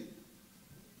yéen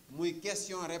muy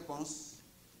question réponse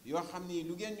yoo xam ni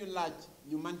lu ngeen ñu laaj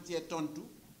ñu mën cee tontu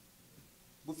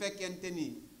bu fekkente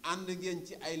ni ànd ngeen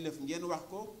ci ay lëf ngeen wax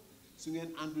ko su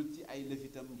ngeen àndul ci ay lëf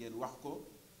itam ngeen wax ko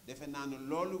defe naa ne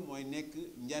loolu mooy nekk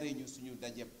njariñu suñu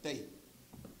dajeb tey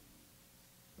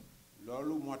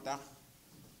loolu moo tax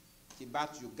ci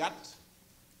baat yu gàtt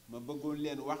ma bëggoon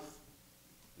leen wax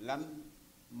lan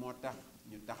moo tax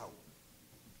ñu taxaw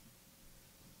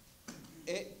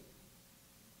et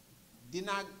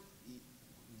dinaa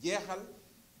jeexal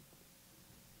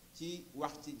ci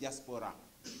wax ci diaspora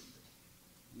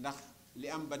ndax li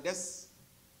am ba des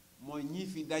mooy ñii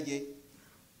fi daje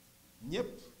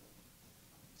ñépp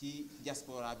ci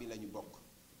diaspora bi lañu bokk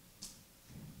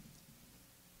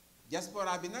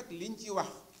diaspora bi nag liñ ci wax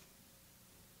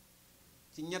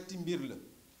ci ñetti mbir la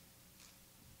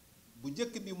bu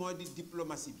njëkk bi moo di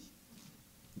diplomatie bi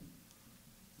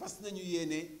fas nañu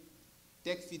yéene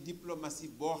teg fi diplomatie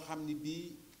boo xam ni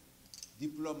bii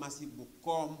diplomatie bu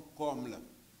koom-koom la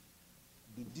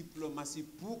du diplomatie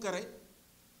puukare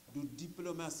du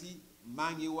diplomatie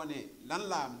maa ngi wone lan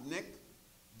laa nekk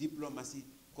diplomatie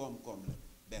koom-koom la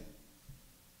benn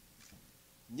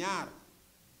ñaar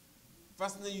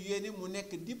fas nañu yéene mu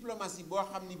nekk diplomatie boo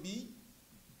xam ni bii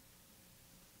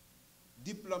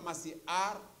diplomatie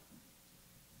aar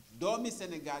doomi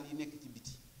Sénégal yi nekk ci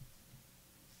biti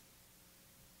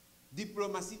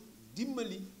diplomatie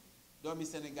dimbali doomi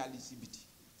Sénégal yi ci biti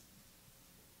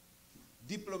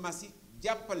diplomatie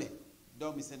jàppale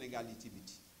doomi Sénégal yi ci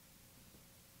biti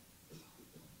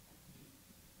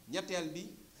ñetteel bi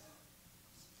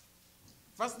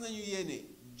fas nañu yéene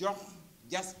jox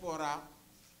diaspora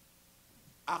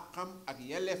àqam ak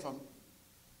yelleefam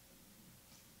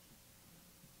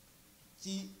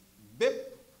ci bépp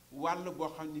wàll boo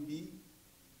xam ne bii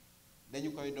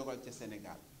dañu koy dogal ca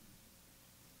Sénégal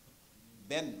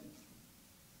benn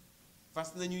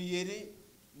fas nañu yéene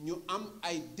ñu am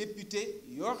ay député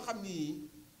yoo xam ni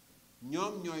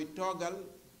ñoom ñooy toogal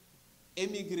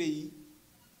émigré yi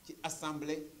ci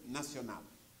assemblée nationale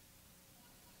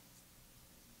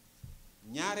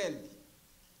ñaareel bi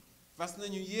fas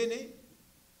nañu yéene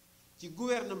ci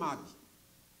gouvernement bi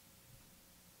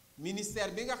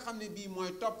ministère bi nga xam ne bii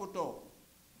mooy toppatoo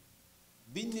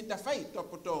biñ ni dafay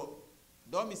toppatoo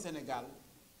doomi Sénégal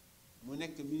mu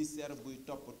nekk ministère buy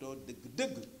toppatoo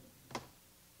dëgg-dëgg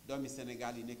doomi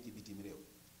Sénégal yi nekk ci bitim réew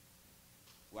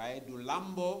waaye du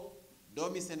làmboo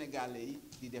doomi sénégalais yi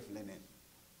di def leneen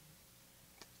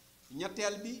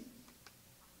ñetteel bi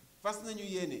fas nañu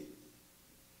yéene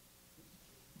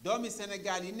doomi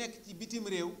Sénégal yi nekk ci bitim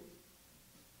réew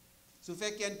su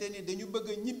fekkente ni dañu bëgg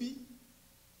a ñibbi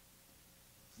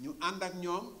ñu ànd ak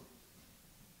ñoom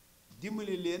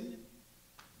dimbali leen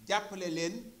jàppale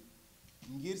leen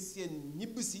ngir seen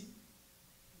ñibbisi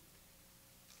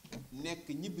nekk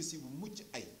ñibbisi bu mucc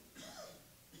ay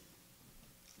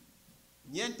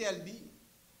ñeenteel bi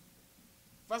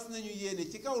fas nañu yéene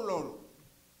ci kaw loolu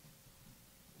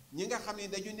ñi nga xam ne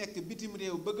dañu nekk bitim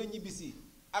réew bëgg a ñibbisi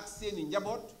ak seeni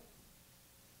njaboot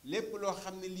lépp loo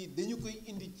xam ne lii dañu koy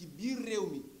indi ci biir réew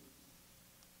mi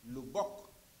lu bokk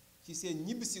ci seen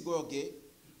ñibbisi googee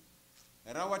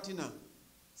rawatina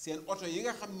seen oto yi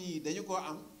nga xam ni dañu ko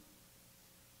am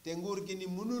te nguur gi ni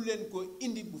mënul leen ko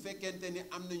indi bu fekkente ni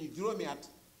am nañu juróomi at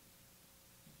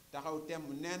taxaw temm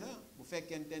nee na bu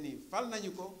fekkente ni fal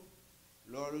nañu ko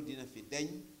loolu dina fi deñ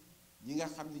ñi nga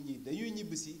xam ne ñi dañuy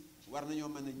ñibbisi war nañoo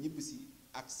mën a ñibbisi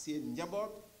ak seen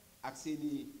njaboot ak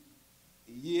seeni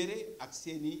yére ak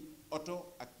seeni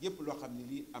oto ak yépp loo xam ne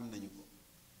lii am nañu ko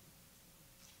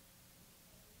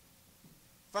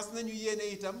fas nañu yéene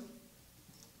itam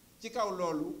ci kaw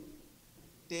loolu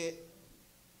te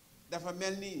dafa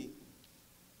mel ni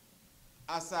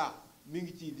ASA mi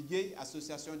ngi ci liggéey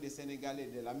association des Sénégalais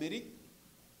de l'Amérique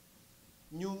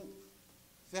ñu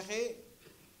fexe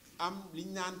am li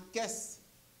ñu naan caisse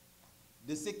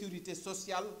de sécurité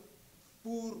sociale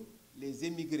pour les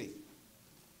émigrés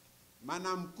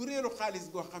maanaam kuréelu xaalis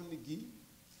goo xam ne gi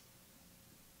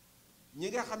ñi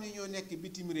nga xam ne ñoo nekk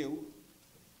bitim réew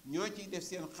ñoo ciy def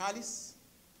seen xaalis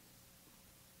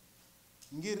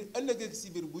ngir ëllëg ak si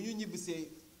biir bu ñu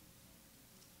ñibbisee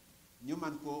ñu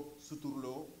man ko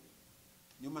suturloo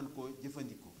ñu man ko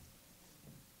jëfandikoo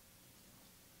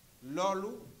loolu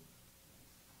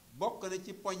bokk na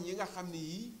ci poñ yi nga xam ne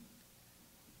yii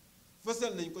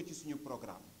fësal nañ ko ci suñu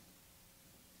programme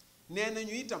nee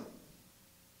nañu itam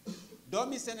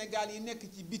doomi Sénégal yi nekk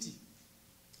ci biti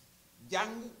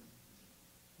jàng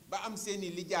ba am seeni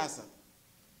lijaasa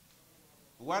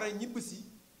war a ñibbisi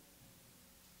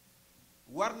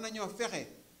war nañoo fexe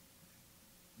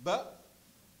ba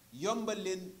yombal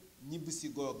leen ñibbisi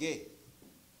googee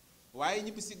waaye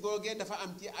ñibbisi googee dafa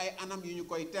am ci ay anam yu ñu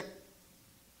koy teg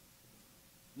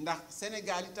ndax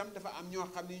Sénégal itam dafa am ñoo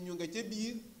xam ne ñu nga ca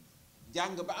biir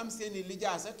jàng ba am seeni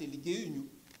lijaasa te liggéeyuñu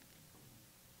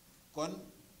kon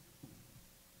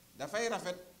dafay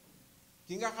rafet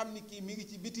ki nga xam ni kii mi ngi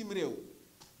ci bitim réew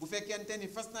bu fekkente ni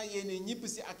fas na yéene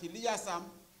ñibbisi ak lijaasaam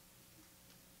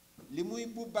li muy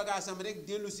buub bagaasam rek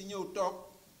dellu si ñëw toog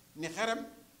ni xerem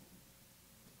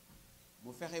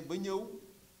mu fexe ba ñëw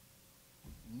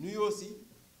nuyoo si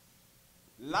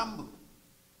làmb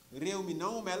réew mi na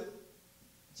mu mel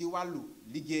ci wàllu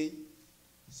liggéey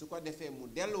su ko defee mu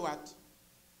delluwaat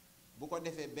bu ko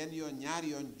defee benn yoon ñaari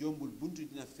yoon jombul buntu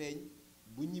dina feeñ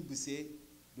bu ñibbisee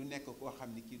du nekk koo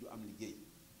xam ni kii du am liggéey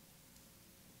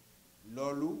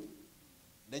loolu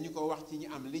dañu ko wax ci ñi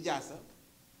am lijaasa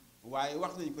waaye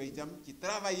wax nañu ko itam ci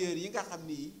travailleurs yi nga xam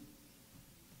ni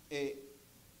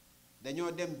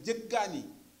dañoo dem jëggaani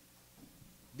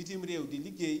bitim réew di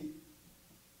liggéey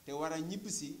te war a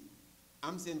ñibbisi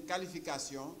am seen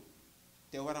qualification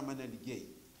te war a mën a liggéey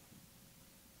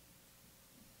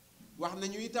wax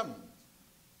nañu itam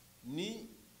ni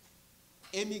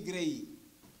émigré yi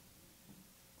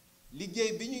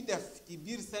liggéey bi ñuy def ci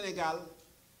biir Sénégal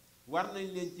war nañ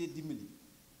leen cee dimbali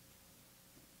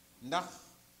ndax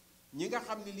ñi nga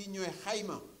xam ne lii ñooy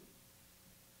xayma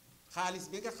xaalis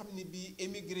bi nga xam ni bii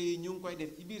émigré yi ñu ngi koy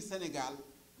def ci biir Sénégal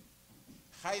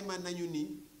xayma nañu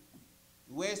ni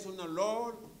weesu na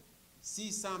lool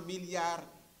 600 milliards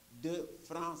de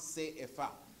francs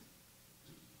CFA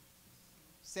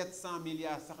 700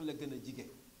 milliards sax la gën a jige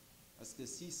parce que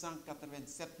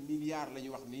 687 milliards la ñu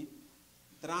wax ni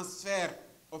transfert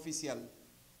officiel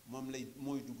moom lay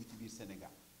mooy dugg ci biir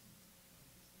Sénégal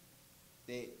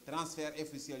te transfert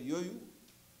officiel yooyu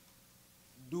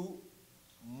du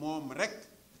moom rekk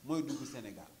mooy dugg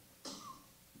Sénégal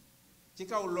ci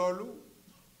kaw loolu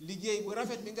liggéey bu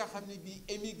rafet bi nga xam ne bii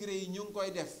émigré yi ñu ngi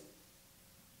koy def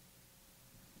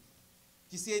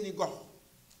ci seeni gox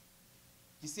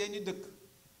ci seeni dëkk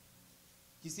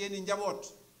ci seeni njaboot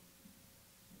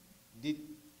di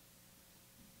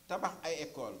tabax ay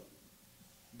école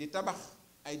di tabax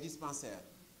ay dispensaire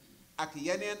ak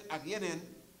yeneen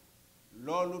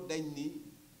loolu dañ ni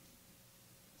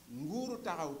nguuru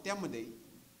taxaw temm de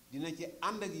dina ci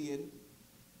ànd ak yéen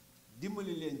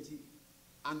dimbali leen ci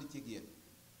ànd ci yéen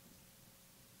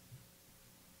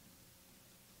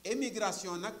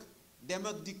émigration nag dem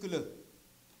ak dikk la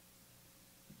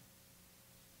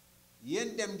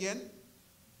yéen dem ngeen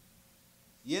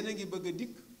yéen a ngi bëgg a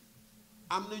dikk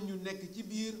am na ñu nekk ci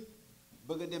biir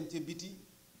bëgg a dem ca biti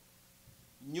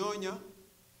ñooña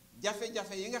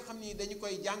jafe-jafe yi nga xam ni dañu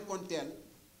koy jànkoonteel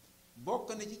bokk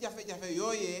na ci jafe-jafe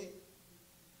yooyee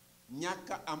ñàkk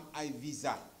a am ay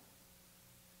visa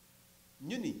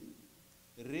ñu ni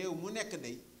réew mu nekk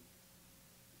day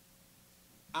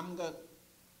am nga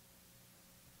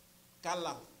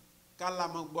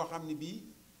kàllaama boo xam ne bii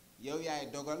yow yaay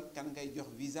dogal kan ngay jox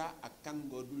visa ak kan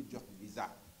ngoo dul jox visa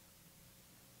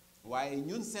waaye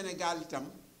ñun Sénégal itam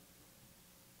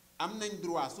am nañ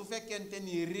droit su fekkente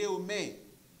ni réew mais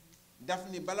daf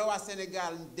ni bala waa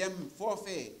Sénégal dem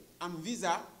foofee am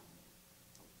visa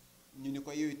ñu ni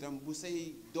ko yow itam bu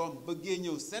say doom bëggee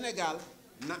ñëw Sénégal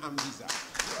na am visa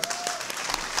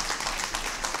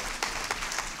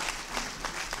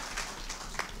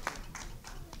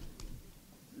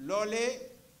loolee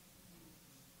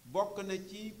bokk na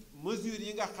ci mesures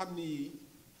yi nga xam ni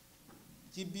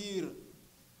ci biir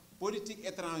politique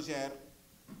étrangère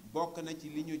bokk na ci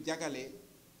li ñu jagale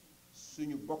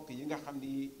suñu bokk yi nga xam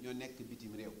ni ñoo nekk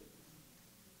bitim réew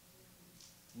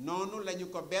noonu lañu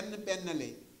ko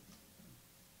bennale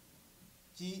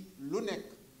ci lu nekk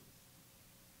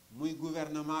muy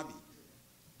gouvernement bi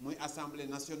muy assemblée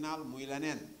nationale muy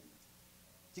leneen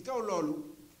ci kaw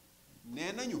loolu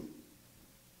nee nañu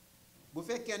bu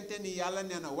fekkente ni yàlla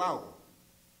nee na waaw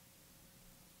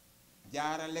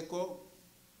jaarale ko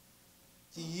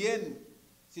ci yéen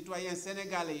citoyens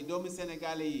sénégalais yi doomu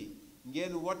sénégalais yi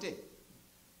ngeen wote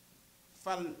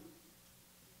fal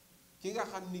ki nga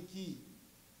xam ni kii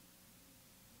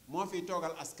moo fi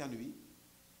toogal askan wi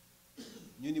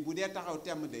ñu ni bu dee taxaw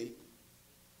temm day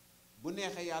bu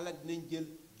neexee yàlla dinañ jël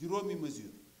juróomi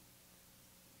mesure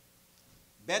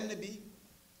benn bi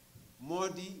moo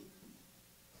di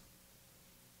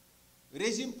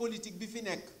régime politique bi fi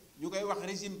nekk ñu koy wax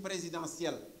régime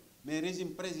présidentiel mais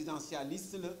régime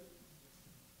présidentialiste la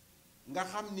nga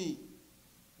xam ni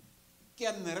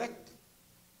kenn rekk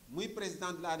muy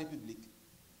président de la république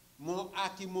moo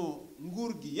aakimoo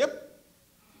nguur gi yépp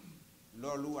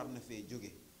loolu war na fee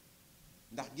jóge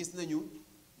ndax gis nañu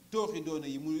tooxi doona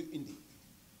yi muy indi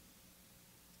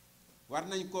war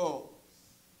nañ ko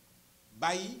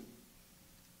bàyyi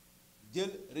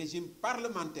jël régime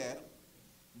parlementaire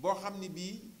boo xam ni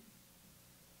bii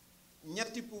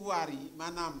ñetti pouvoir yi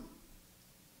maanaam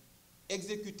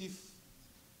exécutif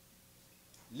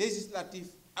législatif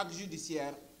ak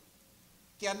judiciaire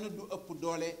kenn du ëpp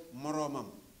doole moroomam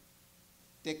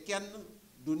te kenn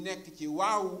du nekk ci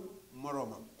waawu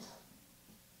moroomam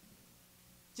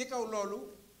ci kaw loolu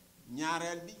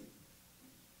ñaareel bi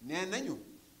nee nañu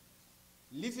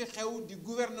li fi xew di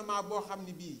gouvernement boo xam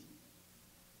ni bii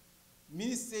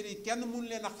ministères yi kenn mënu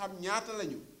leen a xam ñaata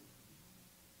lañu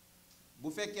bu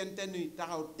fekkente ni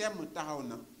taxaw temm taxaw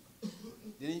na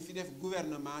dinañ fi def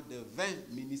gouvernement de 20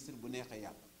 ministres bu neexee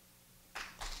yàlla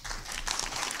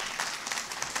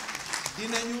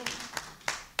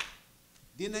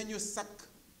dinañu sakk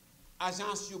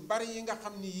agence yu bari yi nga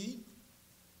xam ni yii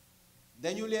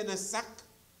dañu leen a sàkk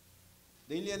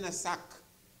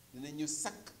dinañu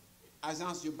sakk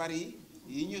agence yu bari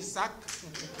yi ñu sàkk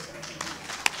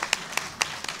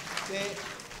te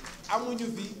amuñu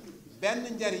fi benn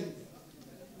njariñ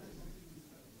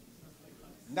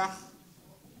ndax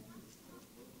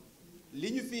li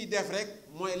ñu fiy def rekk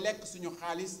mooy lekk suñu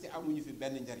xaalis te amuñu fi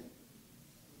benn njariñ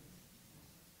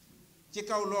ci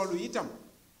kaw loolu itam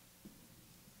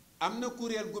am na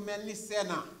kuréel gu mel ni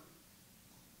Sénat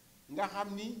nga xam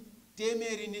ni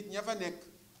téeméeri nit ña fa nekk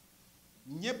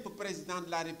ñépp président de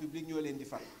la république ñoo leen di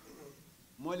fal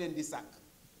moo leen di sàkk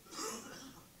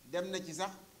dem na ci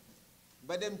sax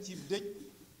ba dem ci dëj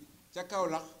ca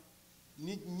Kaolack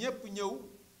nit ñépp ñëw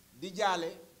di jaale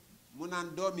mu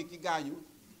naan doomi ki gaañu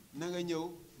na nga ñëw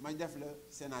ma def la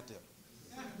sénateur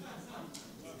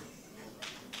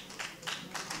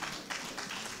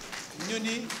ñu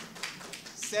ni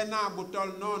Sénat bu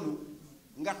toll noonu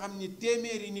nga xam ni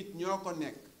téeméeri nit ñoo ko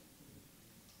nekk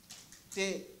te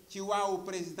ci waawu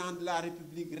président de la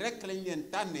république rekk lañ leen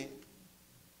tànnee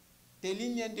te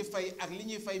liñ leen di fay ak li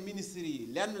ñuy fay ministre yi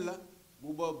lenn la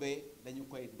bu boobee dañu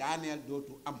koy daaneel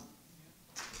dootu am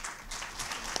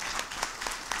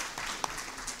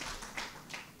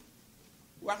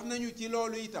wax nañu ci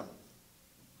loolu itam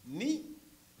ni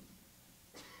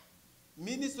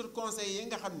ministre conseil yi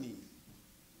nga xam ni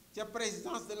ca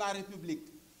présidence de la république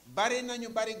bari nañu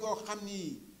bari goo xam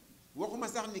ni waxuma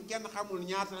sax ni kenn xamul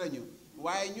ñaata lañu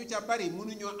waaye ñu ca bari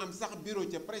mënuñoo am sax bureau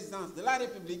ca présidence de la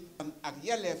république ak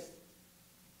yelleef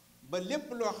ba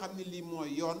lépp loo xam ni lii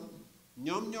mooy yoon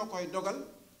ñoom ñoo koy dogal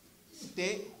te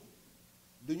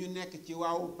duñu nekk ci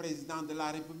waawu président de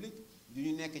la république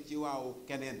duñu nekk ci waawu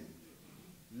keneen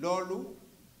loolu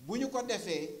bu ñu ko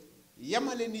defee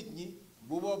yemale nit ñi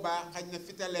bu boobaa xaj na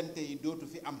fitalente yi dootu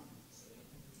fi am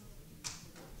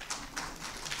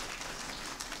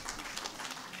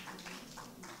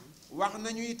wax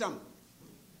nañu itam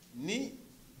ni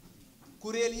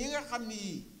kuréel yi nga xam ni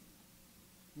yii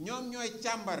ñoom ñooy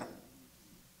càmbar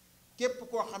képp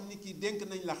koo xam ni kii dénk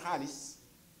nañ la xaalis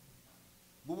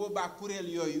bu boobaa kuréel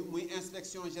yooyu muy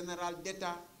inspection générale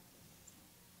d'État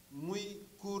muy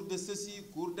cour de ceci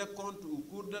cour des comptes ou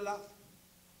cour de la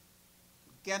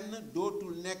kenn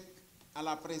dootul nekk à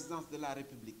la présidence de la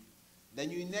république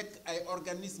dañuy nekk ay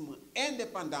organismes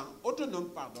indépendants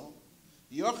autonomes pardon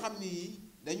yoo xam ni yii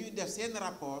dañuy def seen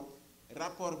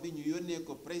rapport bi ñu yónnee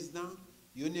ko président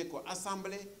yónnee ko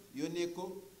assemblée yónnee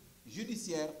ko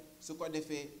judiciaire su ko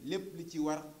defee lépp li ci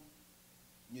war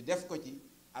ñu def ko ci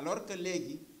alors que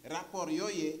léegi rapport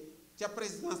yooyee ca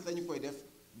présidence lañu koy def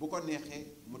bu ko neexee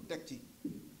mu teg ci